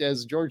 It's just,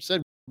 as George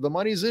said, the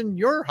money's in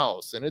your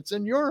house and it's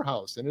in your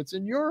house and it's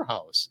in your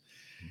house.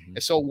 Mm-hmm.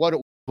 And so what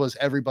it was,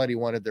 everybody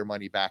wanted their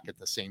money back at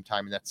the same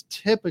time. And that's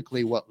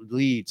typically what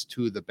leads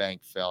to the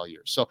bank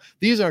failure. So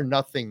these are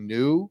nothing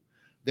new.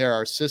 There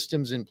are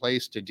systems in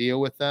place to deal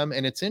with them.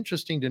 And it's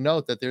interesting to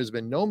note that there's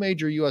been no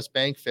major U.S.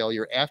 bank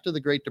failure after the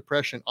Great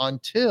Depression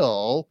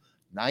until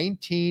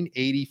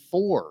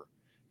 1984.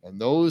 And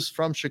those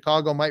from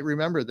Chicago might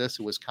remember this.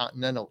 It was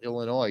Continental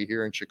Illinois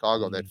here in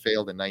Chicago that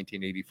failed in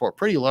 1984.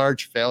 Pretty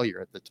large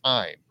failure at the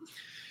time.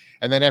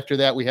 And then after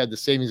that, we had the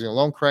savings and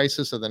loan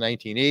crisis of the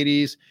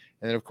 1980s.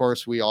 And then, of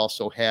course, we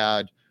also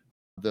had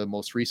the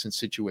most recent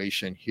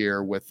situation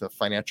here with the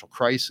financial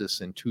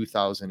crisis in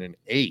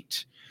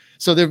 2008.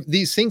 So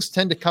these things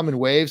tend to come in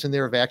waves, and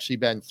there have actually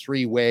been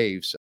 3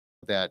 waves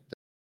that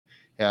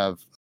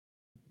have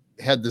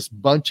had this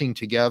bunching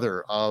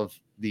together of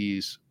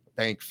these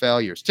bank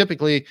failures.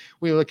 Typically,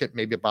 we look at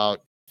maybe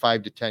about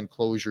 5 to 10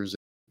 closures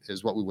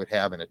is what we would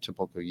have in a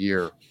typical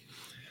year.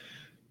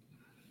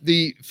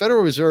 The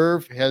Federal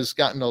Reserve has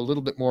gotten a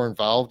little bit more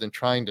involved in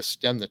trying to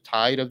stem the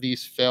tide of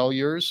these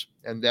failures,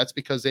 and that's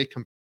because they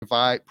can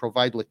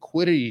provide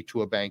liquidity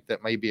to a bank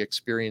that may be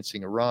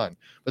experiencing a run.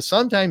 But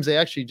sometimes they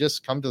actually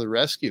just come to the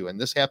rescue, and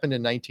this happened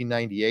in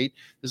 1998.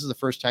 This is the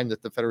first time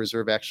that the Federal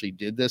Reserve actually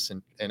did this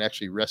and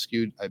actually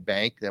rescued a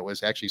bank that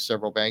was actually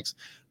several banks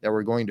that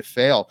were going to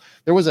fail.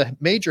 There was a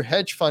major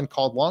hedge fund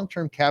called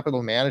Long-Term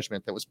Capital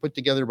Management that was put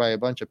together by a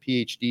bunch of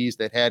PhDs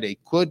that had a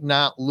could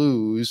not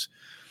lose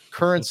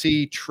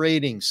currency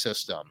trading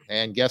system.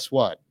 And guess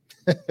what?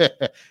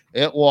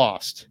 It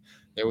lost.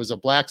 There was a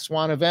black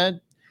swan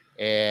event,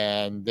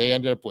 and they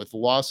ended up with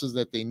losses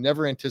that they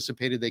never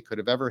anticipated they could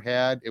have ever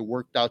had. It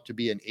worked out to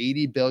be an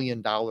 $80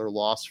 billion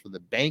loss for the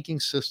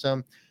banking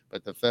system,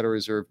 but the Federal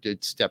Reserve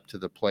did step to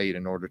the plate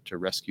in order to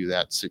rescue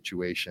that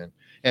situation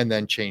and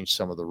then change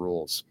some of the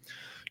rules.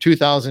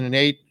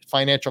 2008,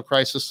 financial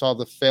crisis saw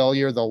the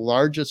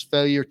largest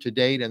failure to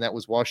date, and that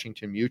was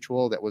Washington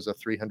Mutual. That was a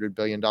 $300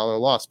 billion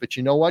loss. But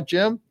you know what,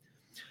 Jim?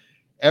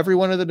 Every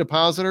one of the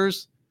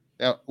depositors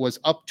that was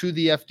up to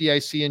the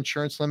FDIC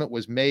insurance limit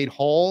was made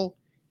whole,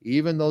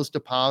 even those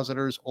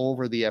depositors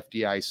over the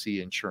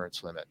FDIC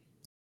insurance limit.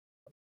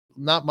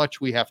 Not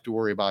much we have to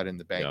worry about in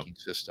the banking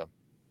system.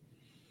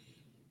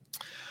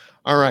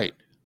 All right.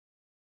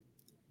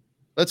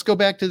 Let's go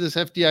back to this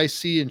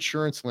FDIC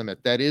insurance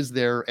limit that is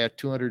there at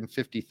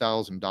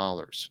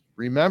 $250,000.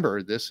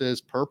 Remember, this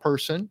is per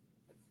person,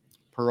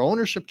 per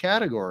ownership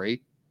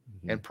category,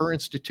 and per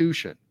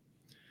institution.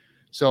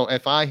 So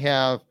if I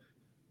have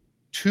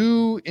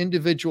two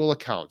individual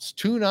accounts,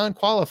 two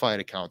non-qualified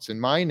accounts in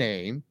my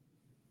name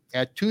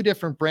at two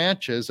different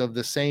branches of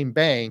the same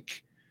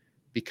bank,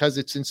 because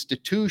it's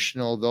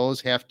institutional,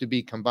 those have to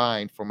be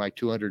combined for my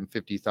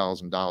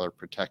 $250,000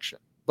 protection.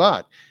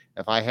 But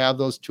if I have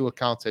those two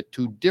accounts at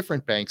two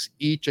different banks,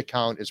 each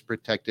account is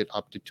protected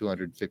up to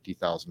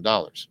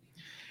 $250,000.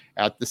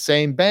 At the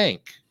same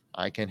bank,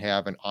 I can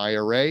have an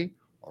IRA,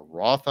 a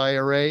Roth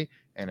IRA,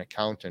 an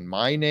account in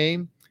my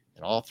name,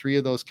 and all three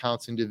of those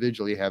accounts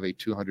individually have a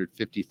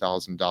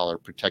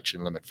 $250,000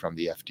 protection limit from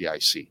the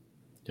FDIC.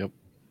 Yep.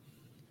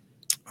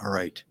 All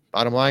right.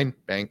 Bottom line,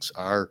 banks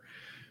are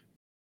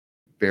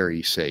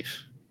very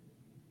safe.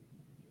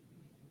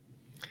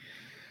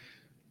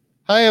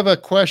 I have a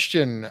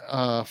question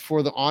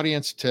for the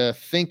audience to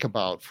think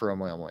about for a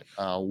moment.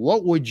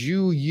 What would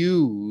you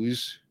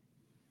use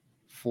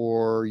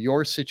for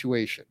your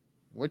situation?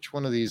 Which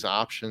one of these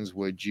options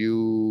would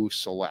you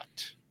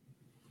select?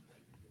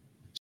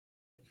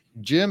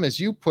 Jim, as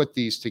you put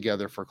these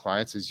together for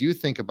clients, as you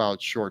think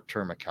about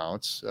short-term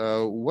accounts,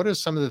 what are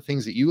some of the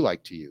things that you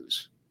like to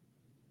use?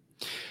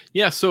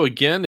 Yeah, so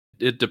again,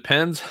 it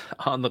depends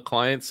on the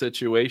client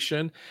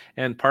situation,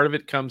 and part of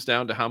it comes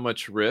down to how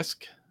much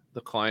risk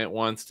the client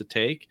wants to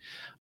take.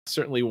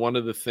 Certainly one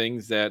of the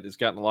things that has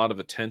gotten a lot of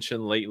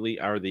attention lately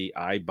are the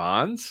I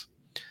bonds.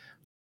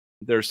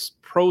 There's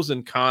pros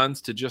and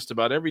cons to just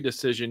about every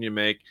decision you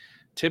make.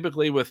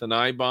 Typically with an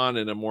I bond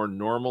in a more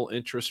normal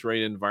interest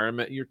rate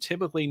environment, you're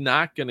typically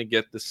not going to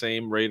get the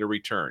same rate of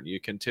return. You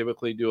can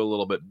typically do a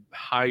little bit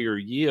higher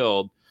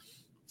yield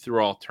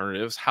through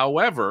alternatives.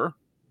 However,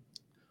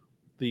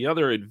 the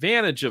other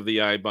advantage of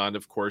the I bond,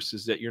 of course,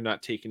 is that you're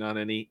not taking on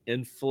any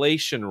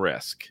inflation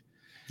risk.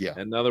 Yeah.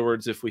 In other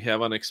words, if we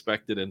have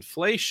unexpected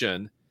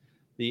inflation,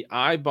 the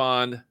I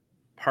bond,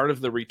 part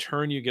of the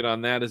return you get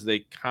on that is they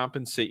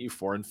compensate you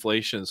for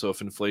inflation. So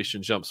if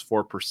inflation jumps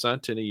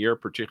 4% in a year,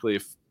 particularly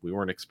if we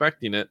weren't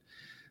expecting it,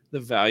 the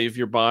value of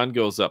your bond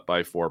goes up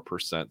by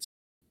 4%.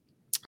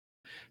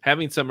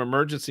 Having some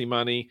emergency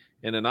money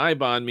in an I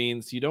bond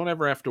means you don't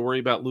ever have to worry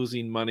about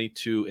losing money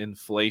to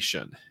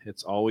inflation.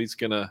 It's always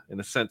going to, in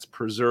a sense,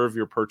 preserve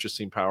your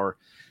purchasing power.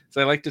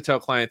 So I like to tell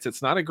clients,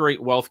 it's not a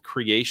great wealth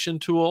creation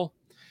tool.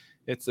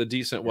 It's a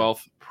decent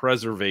wealth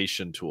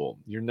preservation tool.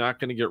 You're not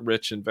going to get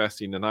rich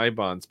investing in I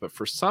bonds, but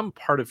for some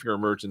part of your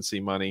emergency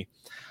money,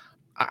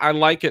 I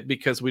like it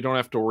because we don't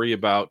have to worry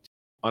about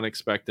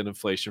unexpected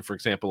inflation. For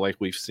example, like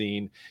we've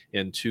seen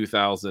in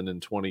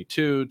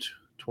 2022,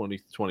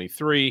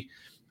 2023,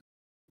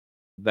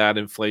 that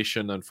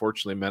inflation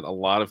unfortunately meant a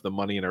lot of the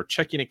money in our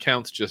checking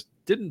accounts just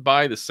didn't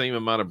buy the same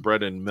amount of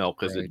bread and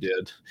milk as it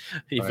did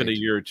even a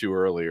year or two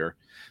earlier.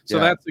 So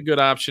that's a good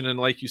option. And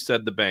like you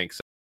said, the banks.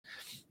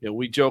 You know,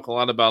 we joke a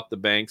lot about the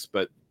banks,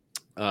 but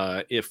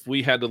if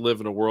we had to live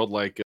in a world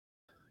like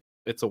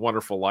It's a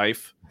Wonderful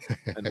Life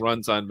and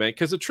runs on bank,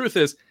 because the truth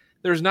is,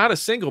 there's not a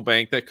single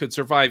bank that could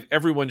survive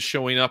everyone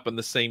showing up on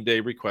the same day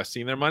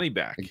requesting their money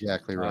back.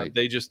 Exactly right.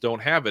 They just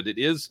don't have it.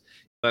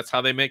 That's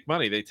how they make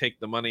money. They take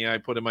the money I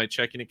put in my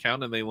checking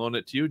account and they loan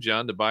it to you,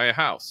 John, to buy a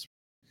house.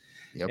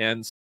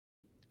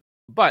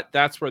 But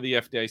that's where the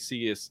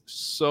FDIC is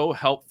so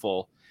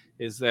helpful,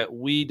 is that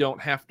we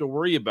don't have to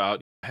worry about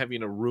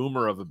having a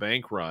rumor of a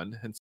bank run,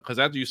 and because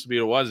that used to be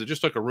what it was. It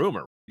just took a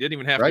rumor. It didn't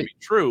even have to be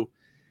true,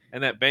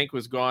 and that bank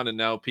was gone, and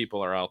now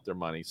people are out their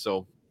money.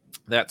 So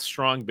that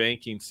strong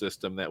banking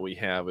system that we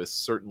have is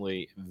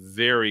certainly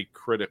very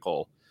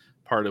critical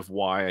part of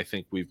why I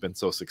think we've been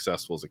so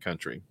successful as a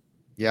country.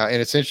 Yeah,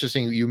 and it's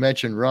interesting you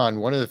mentioned run.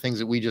 One of the things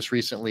that we just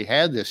recently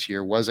had this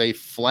year was a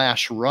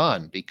flash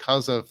run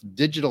because of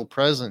digital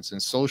presence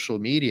and social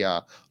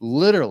media.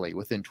 Literally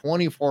within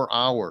 24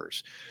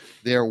 hours,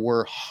 there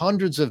were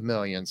hundreds of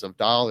millions of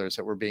dollars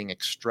that were being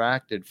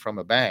extracted from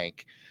a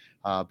bank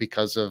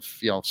because of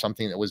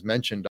something that was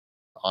mentioned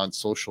on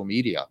social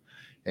media.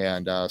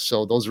 And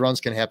so those runs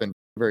can happen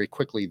very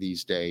quickly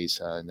these days,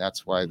 and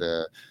that's why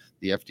the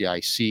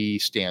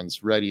FDIC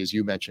stands ready, as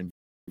you mentioned,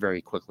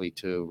 very quickly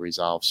to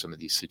resolve some of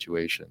these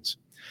situations.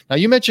 Now,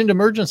 you mentioned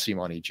emergency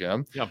money,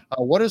 Jim. Yeah.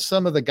 What are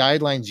some of the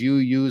guidelines you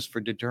use for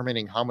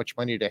determining how much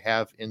money to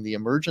have in the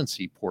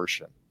emergency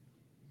portion?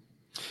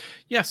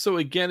 Yeah, so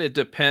again, it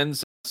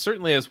depends.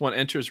 Certainly as one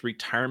enters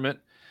retirement,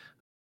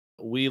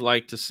 we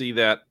like to see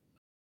that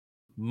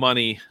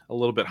money a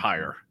little bit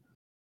higher.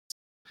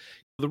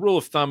 The rule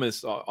of thumb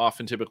is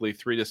often typically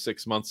 3 to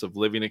 6 months of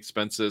living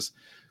expenses.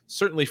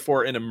 Certainly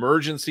for an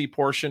emergency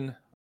portion,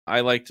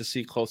 I like to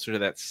see closer to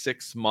that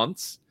 6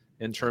 months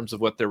in terms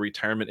of what their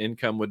retirement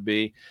income would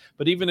be.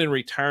 But even in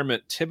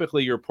retirement,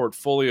 typically your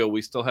portfolio,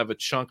 we still have a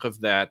chunk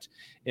of that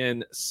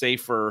in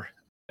safer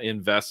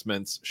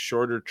investments,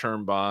 shorter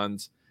term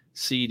bonds,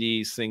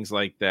 CDs, things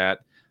like that,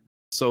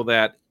 so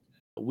that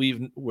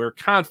we're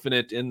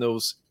confident in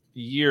those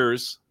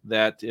years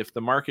that if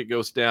the market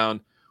goes down,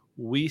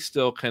 we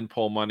still can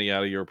pull money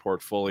out of your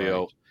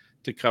portfolio Right.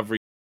 to cover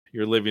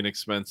your living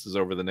expenses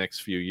over the next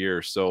few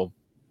years. So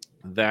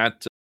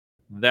that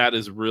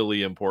is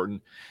really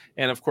important.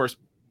 And of course,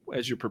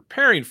 as you're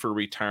preparing for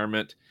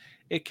retirement,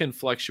 it can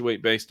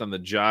fluctuate based on the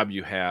job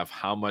you have,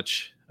 how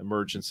much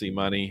emergency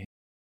money.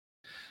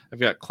 I've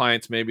got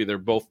clients, maybe they're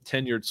both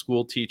tenured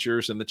school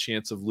teachers and the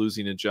chance of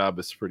losing a job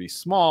is pretty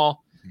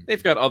small.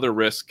 They've got other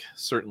risk,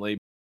 certainly.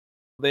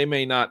 They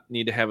may not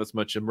need to have as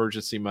much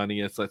emergency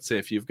money as, let's say,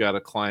 if you've got a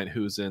client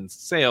who's in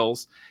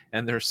sales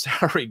and their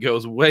salary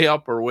goes way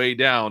up or way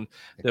down,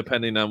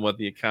 depending on what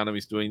the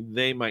economy's doing,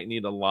 they might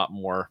need a lot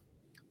more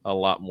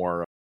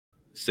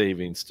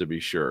savings, to be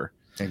sure.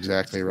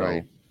 Exactly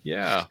right.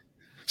 Yeah.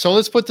 So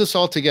let's put this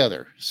all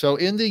together. So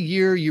in the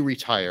year you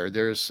retire,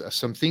 there's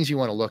some things you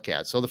want to look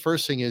at. So the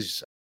first thing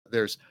is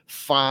there's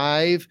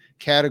 5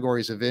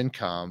 categories of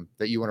income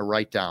that you want to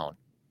write down.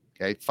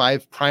 Okay,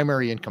 5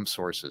 primary income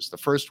sources. The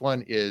first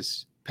one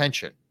is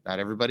pension. Not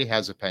everybody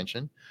has a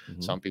pension.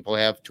 Mhm. Some people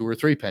have 2 or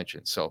 3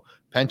 pensions. So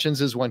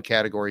pensions is one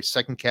category.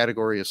 Second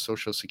category is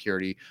Social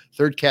Security.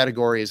 Third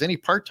category is any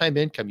part-time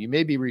income. You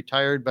may be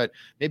retired, but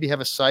maybe have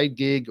a side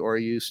gig, or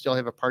you still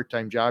have a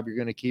part-time job you're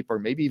going to keep, or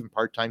maybe even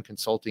part-time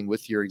consulting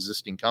with your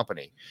existing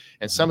company.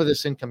 And some of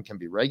this income can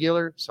be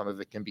regular, some of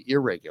it can be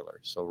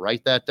irregular. So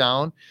write that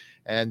down.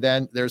 And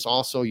then there's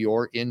also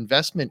your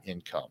investment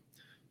income.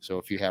 So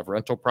if you have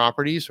rental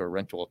properties or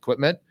rental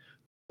equipment,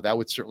 that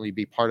would certainly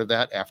be part of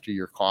that after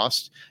your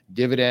costs,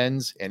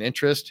 dividends, and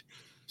interest.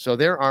 So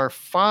there are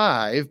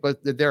 5, but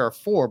there are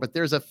 4, but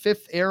there's a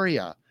 5th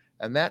area.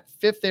 And that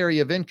 5th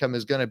area of income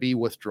is going to be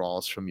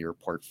withdrawals from your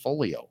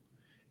portfolio.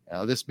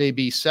 Now, this may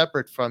be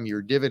separate from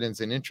your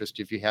dividends and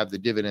interest if you have the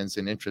dividends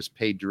and interest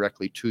paid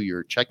directly to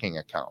your checking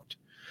account.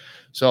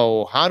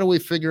 So how do we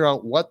figure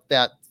out what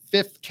that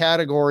 5th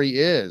category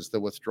is,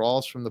 the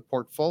withdrawals from the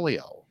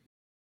portfolio?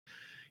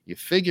 You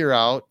figure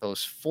out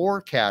those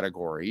 4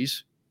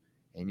 categories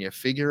and you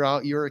figure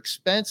out your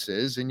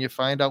expenses and you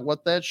find out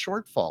what that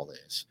shortfall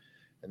is.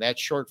 And that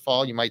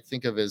shortfall you might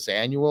think of as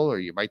annual or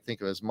you might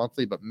think of as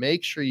monthly, but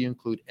make sure you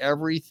include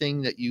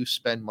everything that you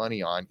spend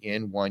money on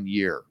in 1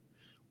 year.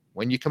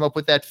 When you come up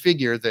with that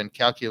figure, then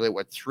calculate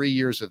what 3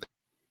 years of that.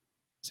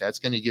 That's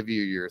going to give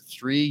you your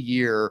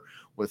 3-year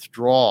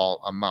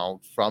withdrawal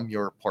amount from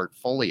your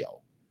portfolio.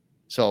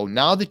 So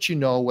now that you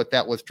know what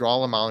that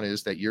withdrawal amount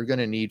is that you're going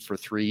to need for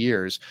 3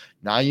 years,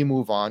 now you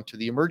move on to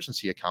the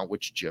emergency account,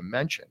 which Jim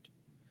mentioned.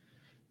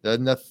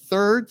 Then the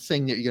third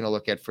thing that you're going to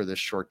look at for this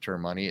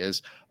short-term money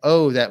is,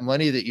 that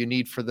money that you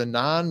need for the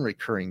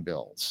non-recurring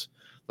bills.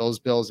 Those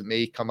bills that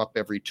may come up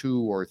every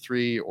 2 or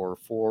 3 or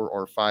 4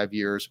 or 5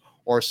 years,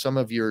 or some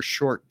of your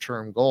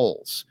short-term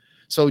goals.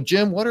 So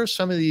Jim, what are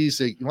some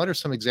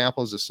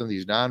examples of some of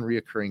these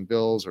non-recurring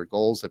bills or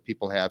goals that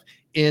people have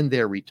in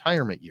their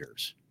retirement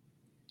years?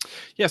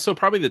 Yeah, so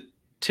probably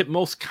the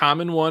most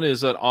common one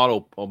is an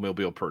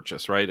automobile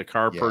purchase, right? A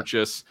car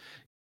purchase.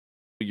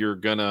 You're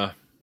gonna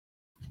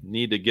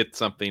need to get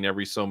something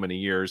every so many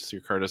years.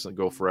 Your car doesn't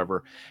go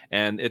forever,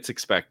 and it's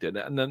expected.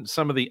 And then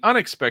some of the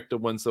unexpected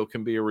ones, though,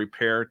 can be a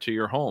repair to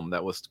your home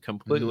that was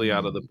completely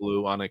out of the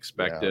blue,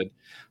 unexpected.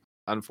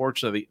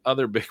 Unfortunately, the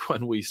other big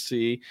one we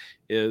see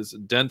is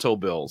dental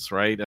bills,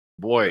 right?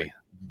 Boy,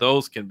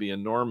 those can be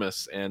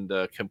enormous and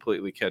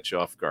completely catch you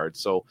off guard.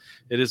 So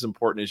it is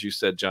important, as you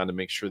said, John, to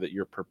make sure that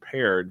you're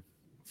prepared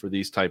for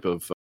these type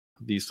of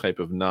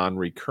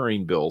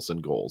non-recurring bills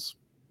and goals.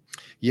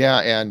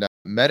 Yeah, and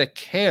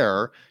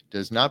Medicare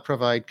does not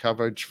provide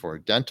coverage for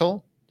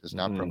dental, does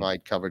not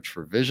provide coverage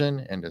for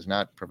vision, and does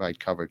not provide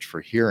coverage for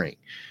hearing.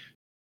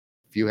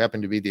 If you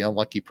happen to be the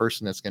unlucky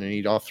person that's going to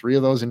need all 3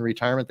 of those in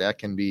retirement, that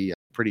can be a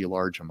pretty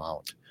large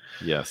amount.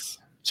 Yes.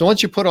 So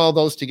once you put all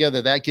those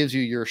together, that gives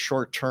you your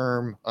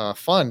short-term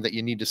fund that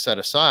you need to set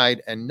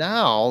aside. And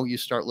now you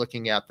start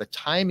looking at the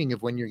timing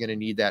of when you're going to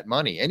need that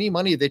money. Any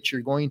money that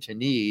you're going to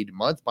need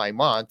month by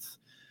month,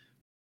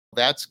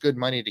 that's good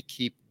money to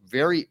keep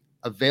very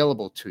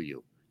available to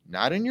you.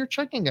 Not in your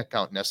checking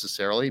account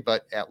necessarily,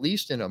 but at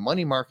least in a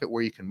money market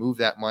where you can move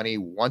that money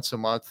once a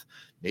month,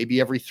 maybe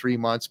every 3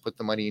 months, put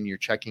the money in your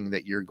checking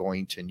that you're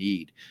going to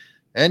need.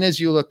 And as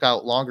you look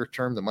out longer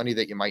term, the money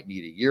that you might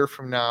need a year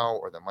from now,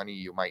 or the money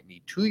you might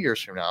need 2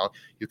 years from now,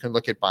 you can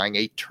look at buying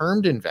a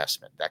termed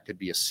investment. That could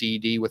be a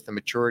CD with a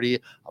maturity,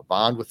 a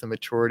bond with a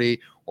maturity,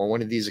 or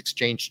one of these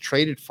exchange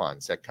traded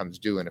funds that comes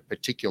due in a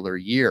particular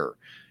year.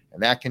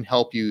 And that can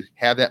help you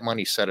have that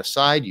money set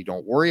aside. You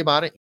don't worry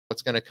about it.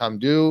 What's going to come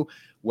due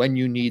when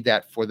you need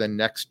that for the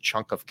next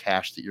chunk of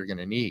cash that you're going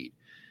to need.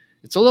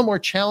 It's a little more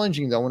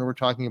challenging, though, when we're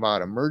talking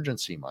about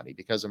emergency money,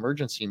 because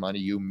emergency money,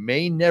 you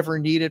may never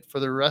need it for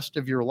the rest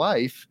of your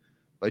life,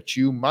 but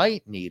you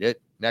might need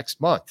it next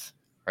month,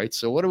 right?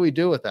 So what do we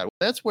do with that? Well,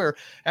 that's where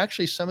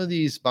actually some of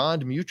these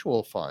bond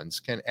mutual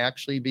funds can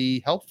actually be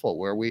helpful,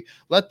 where we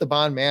let the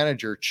bond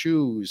manager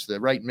choose the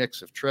right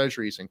mix of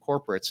treasuries and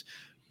corporates,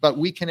 but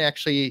we can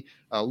actually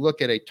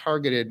look at a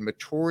targeted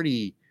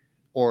maturity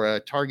or a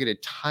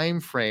targeted time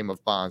frame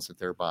of bonds that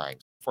they're buying.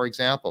 For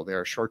example, there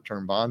are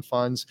short-term bond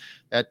funds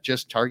that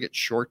just target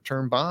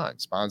short-term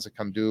bonds that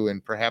come due in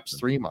perhaps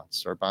 3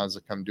 months, or bonds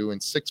that come due in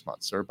 6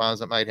 months, or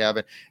bonds that might have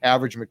an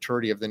average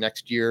maturity of the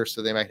next year.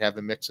 So they might have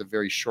a mix of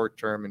very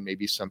short-term and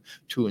maybe some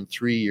 2 and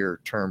 3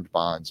 year termed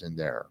bonds in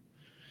there.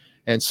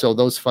 And so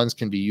those funds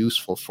can be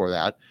useful for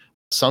that.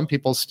 Some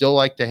people still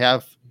like to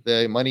have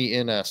the money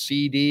in a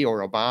CD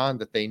or a bond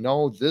that they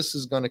know this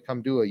is going to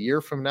come due a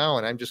year from now,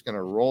 and I'm just going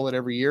to roll it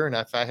every year. And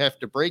if I have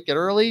to break it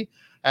early,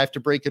 I have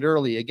to break it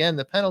early. Again,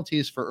 the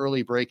penalties for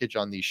early breakage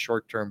on these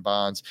short-term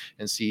bonds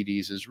and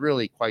CDs is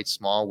really quite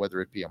small,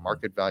 whether it be a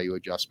market value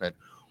adjustment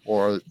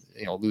or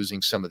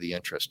losing some of the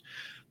interest.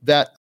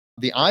 That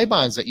the I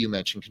bonds that you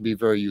mentioned can be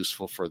very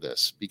useful for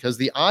this, because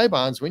the I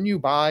bonds, when you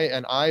buy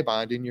an I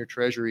bond in your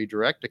Treasury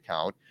Direct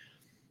account,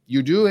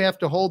 you do have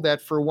to hold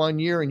that for 1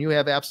 year, and you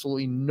have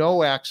absolutely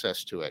no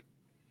access to it.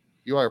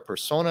 You are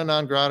persona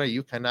non grata.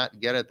 You cannot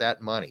get at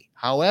that money.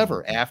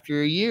 However,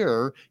 after a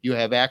year, you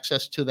have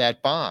access to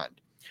that bond.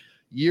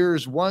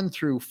 Years 1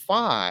 through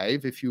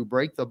 5, if you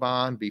break the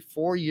bond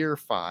before year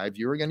 5,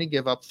 you're going to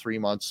give up 3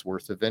 months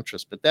worth of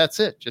interest, but that's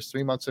it. Just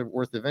 3 months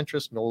worth of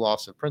interest, no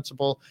loss of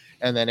principal.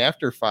 And then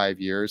after 5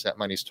 years, that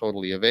money's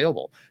totally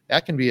available.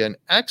 That can be an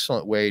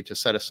excellent way to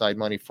set aside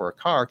money for a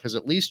car, because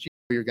at least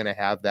you're going to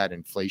have that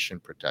inflation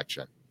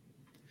protection.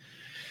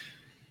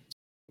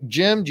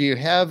 Jim, do you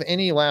have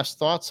any last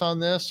thoughts on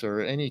this,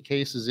 or any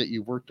cases that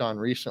you've worked on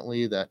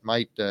recently that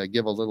might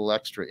give a little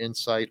extra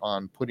insight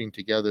on putting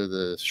together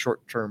the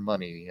short-term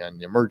money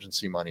and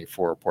emergency money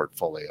for a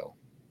portfolio?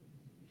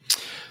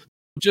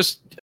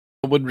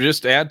 Would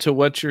just add to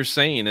what you're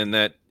saying, in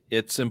that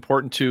it's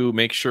important to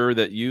make sure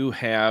that you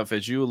have,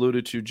 as you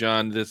alluded to,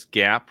 John, this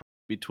gap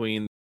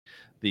between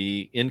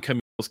the income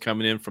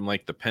coming in from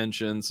like the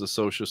pensions, the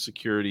Social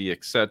Security,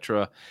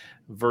 etc.,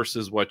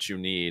 versus what you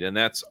need. And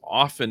that's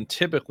often,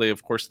 typically,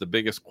 of course, the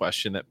biggest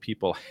question that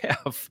people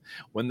have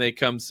when they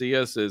come see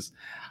us is,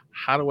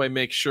 how do I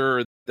make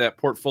sure that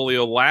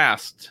portfolio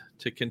lasts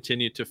to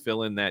continue to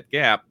fill in that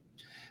gap?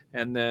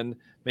 And then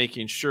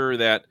making sure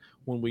that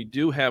when we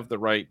do have the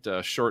right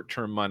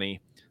short-term money,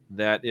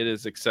 that it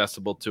is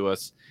accessible to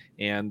us.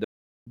 And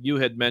you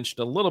had mentioned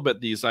a little bit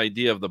these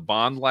idea of the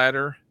bond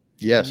ladder.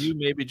 Yes. Can you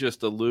maybe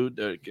just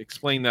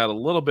explain that a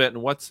little bit,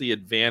 and what's the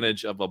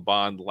advantage of a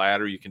bond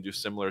ladder? You can do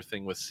similar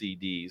thing with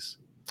CDs.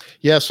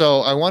 Yeah,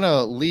 so I want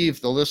to leave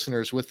the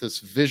listeners with this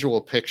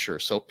visual picture.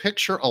 So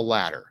picture a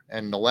ladder,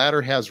 and the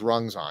ladder has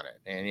rungs on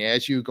it. And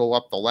as you go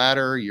up the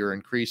ladder, you're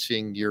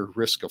increasing your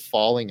risk of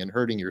falling and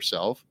hurting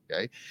yourself.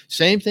 Okay.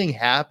 Same thing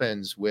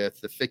happens with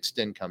the fixed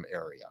income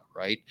area,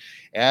 right?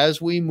 As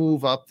we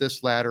move up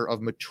this ladder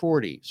of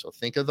maturity, so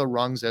think of the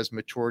rungs as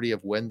maturity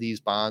of when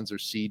these bonds or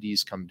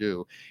CDs come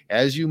due.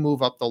 As you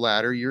move up the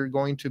ladder, you're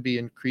going to be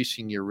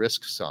increasing your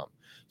risk some.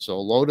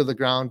 So low to the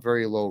ground,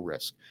 very low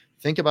risk.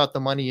 Think about the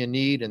money you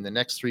need in the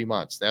next 3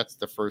 months. That's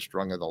the first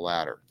rung of the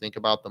ladder. Think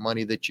about the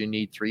money that you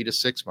need 3 to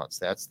 6 months.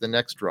 That's the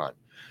next run.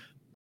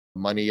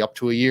 Money up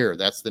to a year.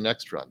 That's the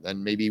next run.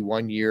 Then maybe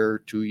 1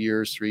 year, 2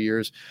 years, 3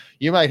 years.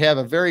 You might have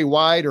a very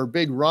wide or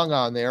big rung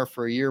on there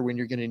for a year when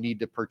you're going to need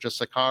to purchase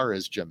a car,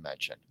 as Jim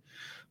mentioned.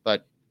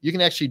 But you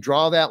can actually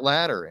draw that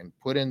ladder and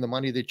put in the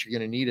money that you're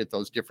going to need at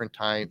those different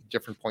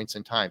points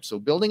in time. So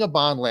building a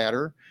bond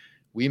ladder,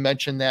 we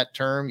mentioned that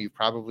term. You've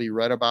probably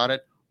read about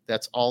it.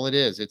 That's all it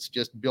is. It's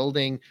just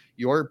building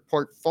your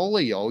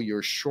portfolio,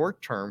 your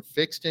short-term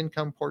fixed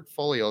income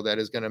portfolio that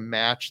is going to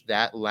match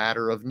that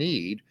ladder of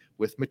need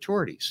with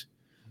maturities.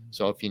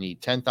 So if you need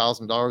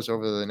 $10,000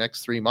 over the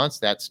next 3 months,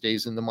 that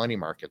stays in the money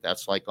market.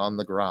 That's like on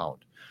the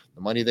ground.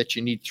 The money that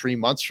you need 3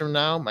 months from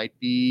now might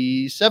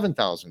be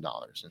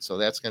 $7,000. And so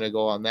that's going to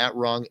go on that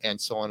rung,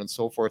 and so on and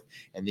so forth.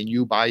 And then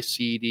you buy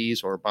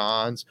CDs or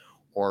bonds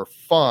or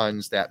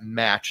funds that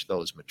match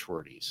those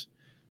maturities.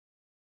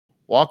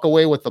 Walk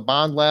away with the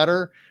bond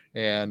ladder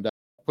and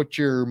put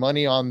your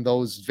money on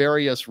those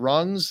various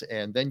rungs,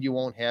 and then you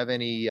won't have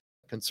any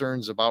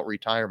concerns about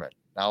retirement.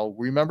 Now,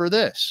 remember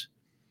this.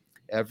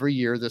 Every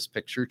year, this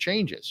picture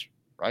changes,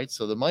 right?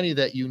 So the money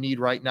that you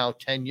need right now,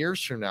 10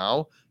 years from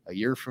now, a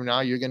year from now,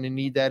 you're going to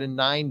need that in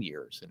 9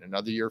 years. And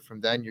another year from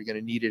then, you're going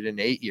to need it in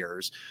 8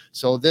 years.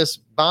 So this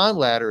bond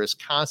ladder is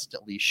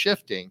constantly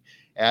shifting.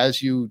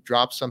 As you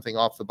drop something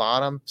off the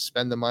bottom,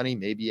 spend the money,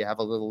 maybe you have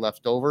a little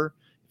left over.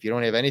 If you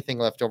don't have anything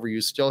left over,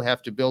 you still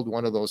have to build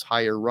one of those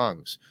higher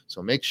rungs.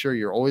 So make sure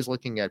you're always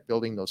looking at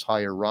building those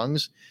higher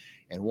rungs.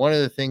 And one of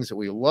the things that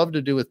we love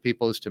to do with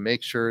people is to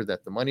make sure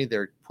that the money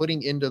they're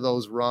putting into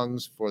those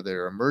rungs for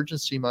their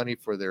emergency money,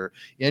 for their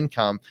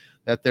income,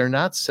 that they're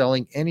not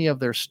selling any of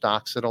their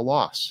stocks at a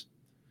loss.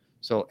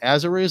 So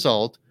as a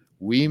result,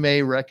 we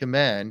may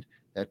recommend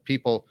that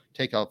people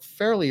take a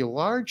fairly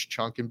large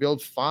chunk and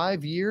build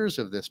 5 years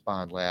of this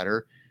bond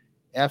ladder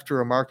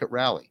after a market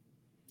rally.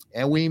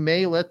 And we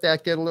may let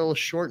that get a little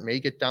short, may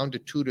get down to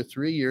 2 to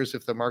 3 years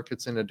if the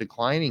market's in a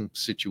declining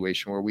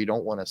situation where we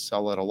don't want to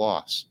sell at a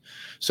loss.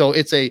 So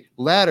it's a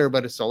ladder,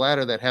 but it's a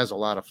ladder that has a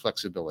lot of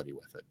flexibility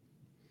with it.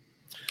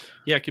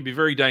 Yeah, it can be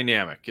very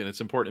dynamic, and it's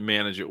important to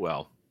manage it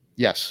well.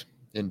 Yes,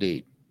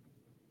 indeed.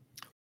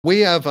 We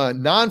have a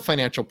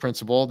non-financial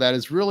principle that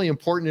is really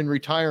important in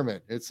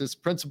retirement. It's this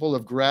principle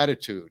of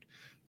gratitude.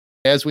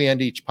 As we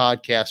end each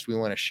podcast, we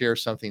want to share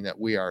something that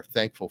we are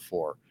thankful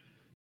for.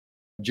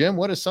 Jim,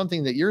 what is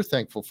something that you're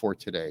thankful for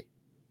today?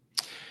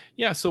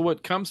 Yeah, so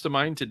what comes to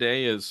mind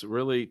today is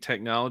really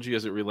technology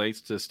as it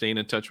relates to staying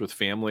in touch with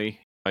family.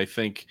 I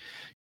think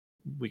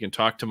we can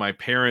talk to my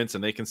parents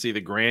and they can see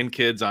the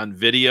grandkids on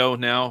video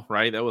now,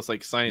 right? That was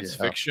like science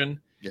fiction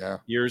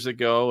years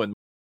ago. And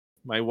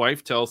my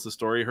wife tells the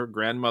story. Her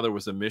grandmother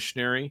was a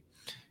missionary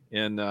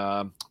in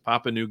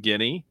Papua New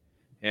Guinea,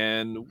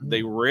 and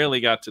they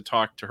rarely got to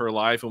talk to her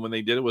live. And when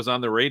they did, it was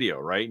on the radio,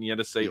 right? And you had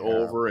to say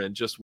over, and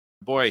just,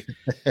 boy,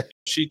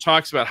 she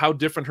talks about how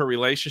different her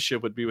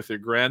relationship would be with her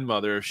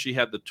grandmother if she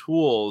had the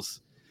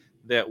tools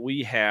that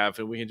we have,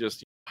 and we can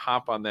just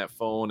hop on that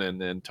phone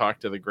and talk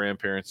to the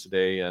grandparents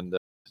today. And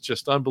it's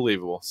just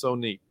unbelievable. So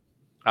neat.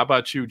 How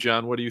about you,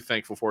 John? What are you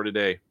thankful for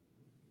today?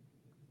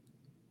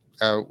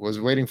 Was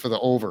waiting for the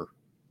over.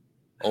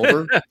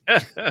 Over?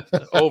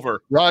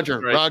 Over. Roger,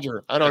 right.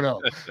 Roger. I don't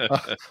know.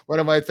 What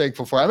am I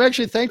thankful for? I'm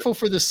actually thankful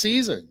for the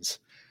seasons.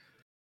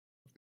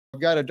 I've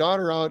got a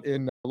daughter out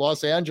in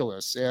Los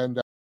Angeles, and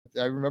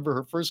I remember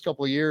her first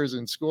couple of years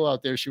in school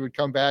out there, she would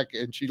come back,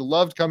 and she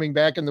loved coming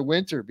back in the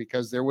winter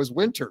because there was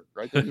winter,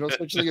 right? There's no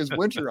such thing as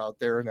winter out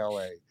there in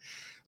LA.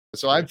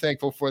 So I'm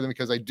thankful for them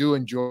because I do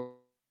enjoy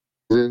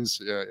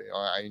seasons.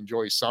 I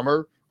enjoy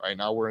summer. Right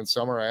now we're in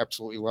summer. I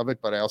absolutely love it,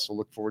 but I also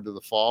look forward to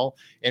the fall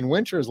and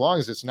winter as long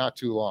as it's not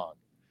too long.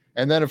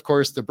 And then, of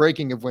course, the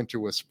breaking of winter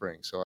with spring.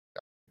 So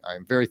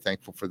I'm very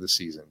thankful for the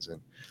seasons and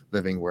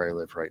living where I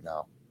live right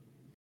now.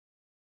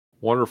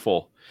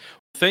 Wonderful.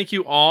 Thank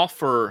you all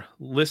for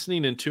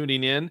listening and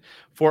tuning in.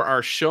 For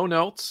our show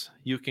notes,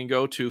 you can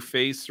go to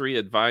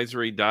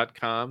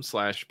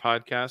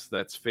phase3advisory.com/podcast.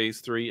 That's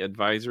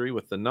phase3advisory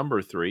with the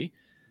number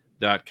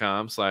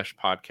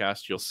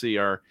 3.com/podcast. You'll see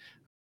our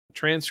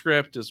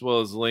transcript as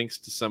well as links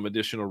to some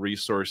additional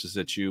resources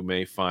that you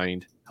may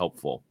find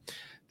helpful.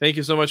 Thank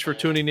you so much for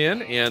tuning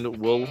in, and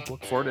we'll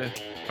look forward to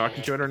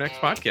talking to you at our next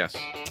podcast.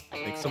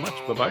 Thanks so much.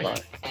 Bye-bye.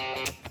 Bye.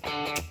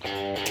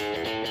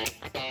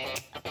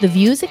 The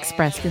views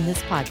expressed in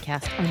this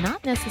podcast are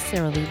not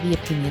necessarily the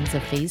opinions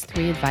of Phase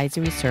 3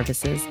 Advisory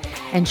Services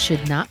and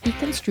should not be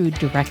construed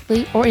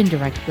directly or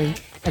indirectly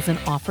as an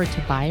offer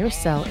to buy or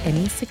sell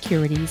any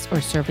securities or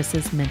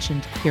services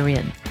mentioned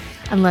herein.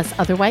 Unless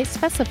otherwise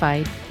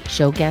specified,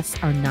 show guests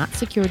are not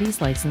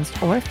securities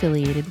licensed or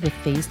affiliated with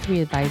Phase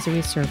 3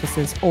 Advisory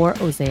Services or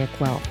Osaic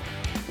Wealth.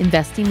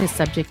 Investing is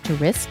subject to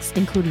risks,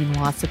 including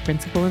loss of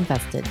principal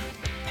invested.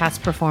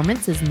 Past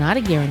performance is not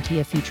a guarantee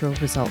of future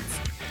results.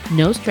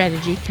 No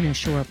strategy can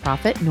assure a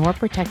profit nor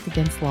protect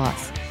against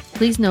loss.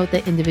 Please note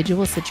that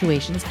individual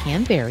situations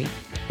can vary.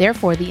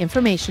 Therefore, the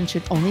information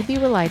should only be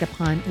relied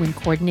upon when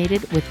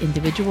coordinated with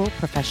individual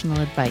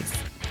professional advice.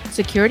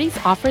 Securities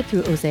offered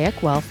through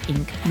Osaic Wealth,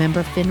 Inc.,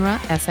 member FINRA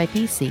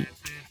SIPC.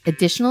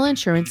 Additional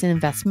insurance and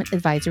investment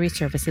advisory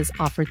services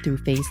offered through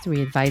Phase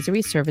 3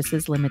 Advisory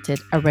Services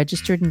Limited, a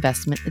registered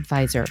investment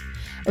advisor.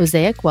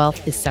 Osaic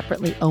Wealth is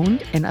separately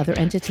owned, and other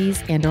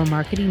entities and/or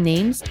marketing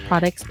names,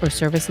 products, or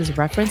services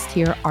referenced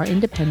here are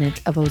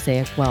independent of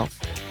Osaic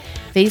Wealth.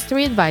 Phase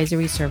 3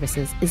 Advisory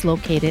Services is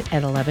located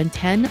at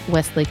 1110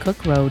 Wesley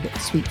Cook Road,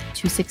 Suite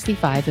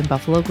 265 in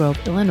Buffalo Grove,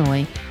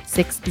 Illinois,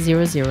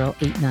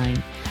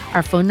 60089.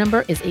 Our phone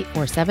number is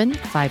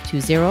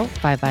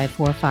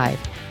 847-520-5545.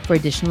 For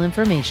additional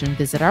information,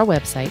 visit our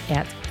website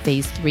at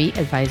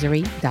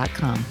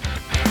phase3advisory.com.